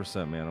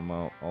 100%, man. I'm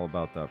all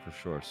about that for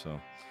sure. So,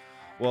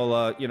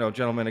 well,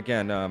 gentlemen,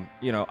 again,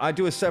 I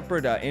do a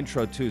separate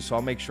intro too, so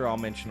I'll make sure I'll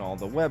mention all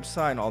the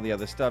website and all the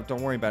other stuff.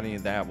 Don't worry about any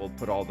of that. We'll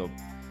put all the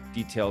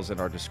details in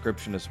our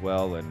description as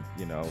well, and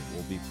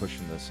we'll be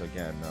pushing this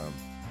again.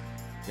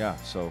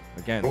 So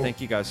again, cool.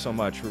 Thank you guys so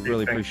much. We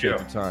really appreciate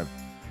your time.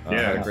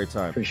 Had a great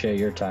time. Appreciate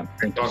your time.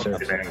 Thank you,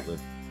 sir.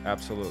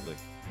 Absolutely.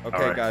 Okay,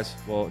 right, guys.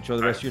 Well, enjoy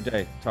the rest of your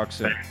day. Talk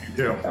soon. You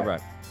too. All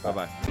right.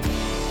 Bye-bye.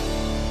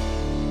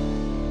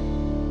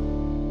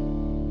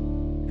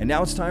 And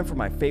now it's time for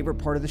my favorite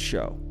part of the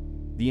show,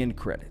 the end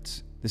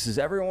credits. This is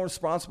everyone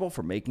responsible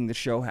for making the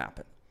show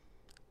happen.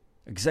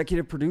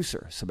 Executive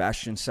producer,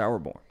 Sebastian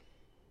Sauerborn.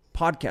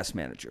 Podcast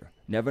manager,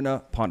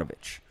 Nevena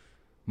Ponovich.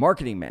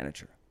 Marketing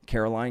manager,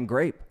 Caroline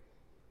Grape.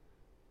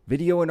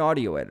 Video and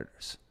audio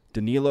editors,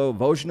 Danilo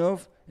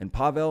Vojnov and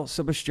Pavel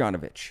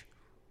Sebastianovich.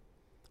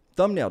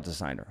 Thumbnail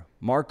designer,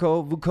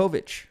 Marko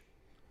Vukovic.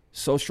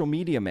 Social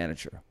media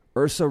manager,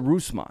 Ursa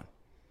Rusman.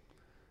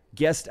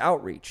 Guest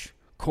outreach,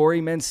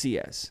 Corey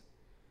Menciez.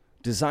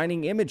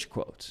 Designing image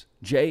quotes,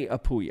 Jay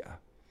Apuya.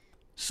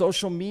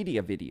 Social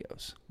media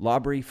videos,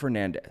 Labri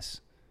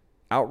Fernandez.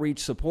 Outreach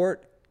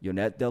support,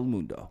 Yonet Del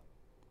Mundo.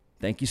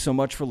 Thank you so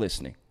much for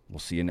listening. We'll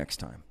see you next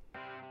time.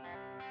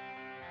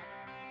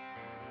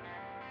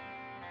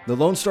 The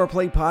Lone Star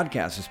Plate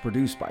podcast is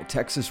produced by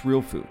Texas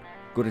Real Food.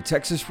 Go to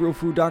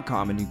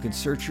texasrealfood.com and you can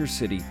search your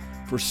city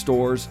for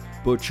stores,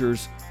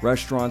 butchers,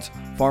 restaurants,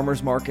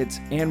 farmers markets,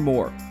 and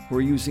more who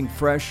are using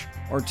fresh,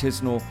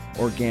 artisanal,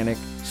 organic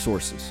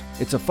sources.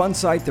 It's a fun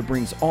site that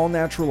brings all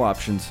natural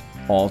options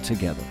all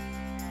together.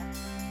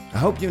 I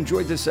hope you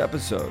enjoyed this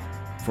episode.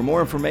 For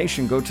more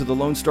information, go to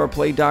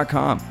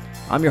thelonestarplate.com.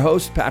 I'm your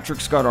host, Patrick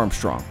Scott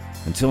Armstrong.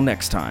 Until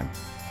next time.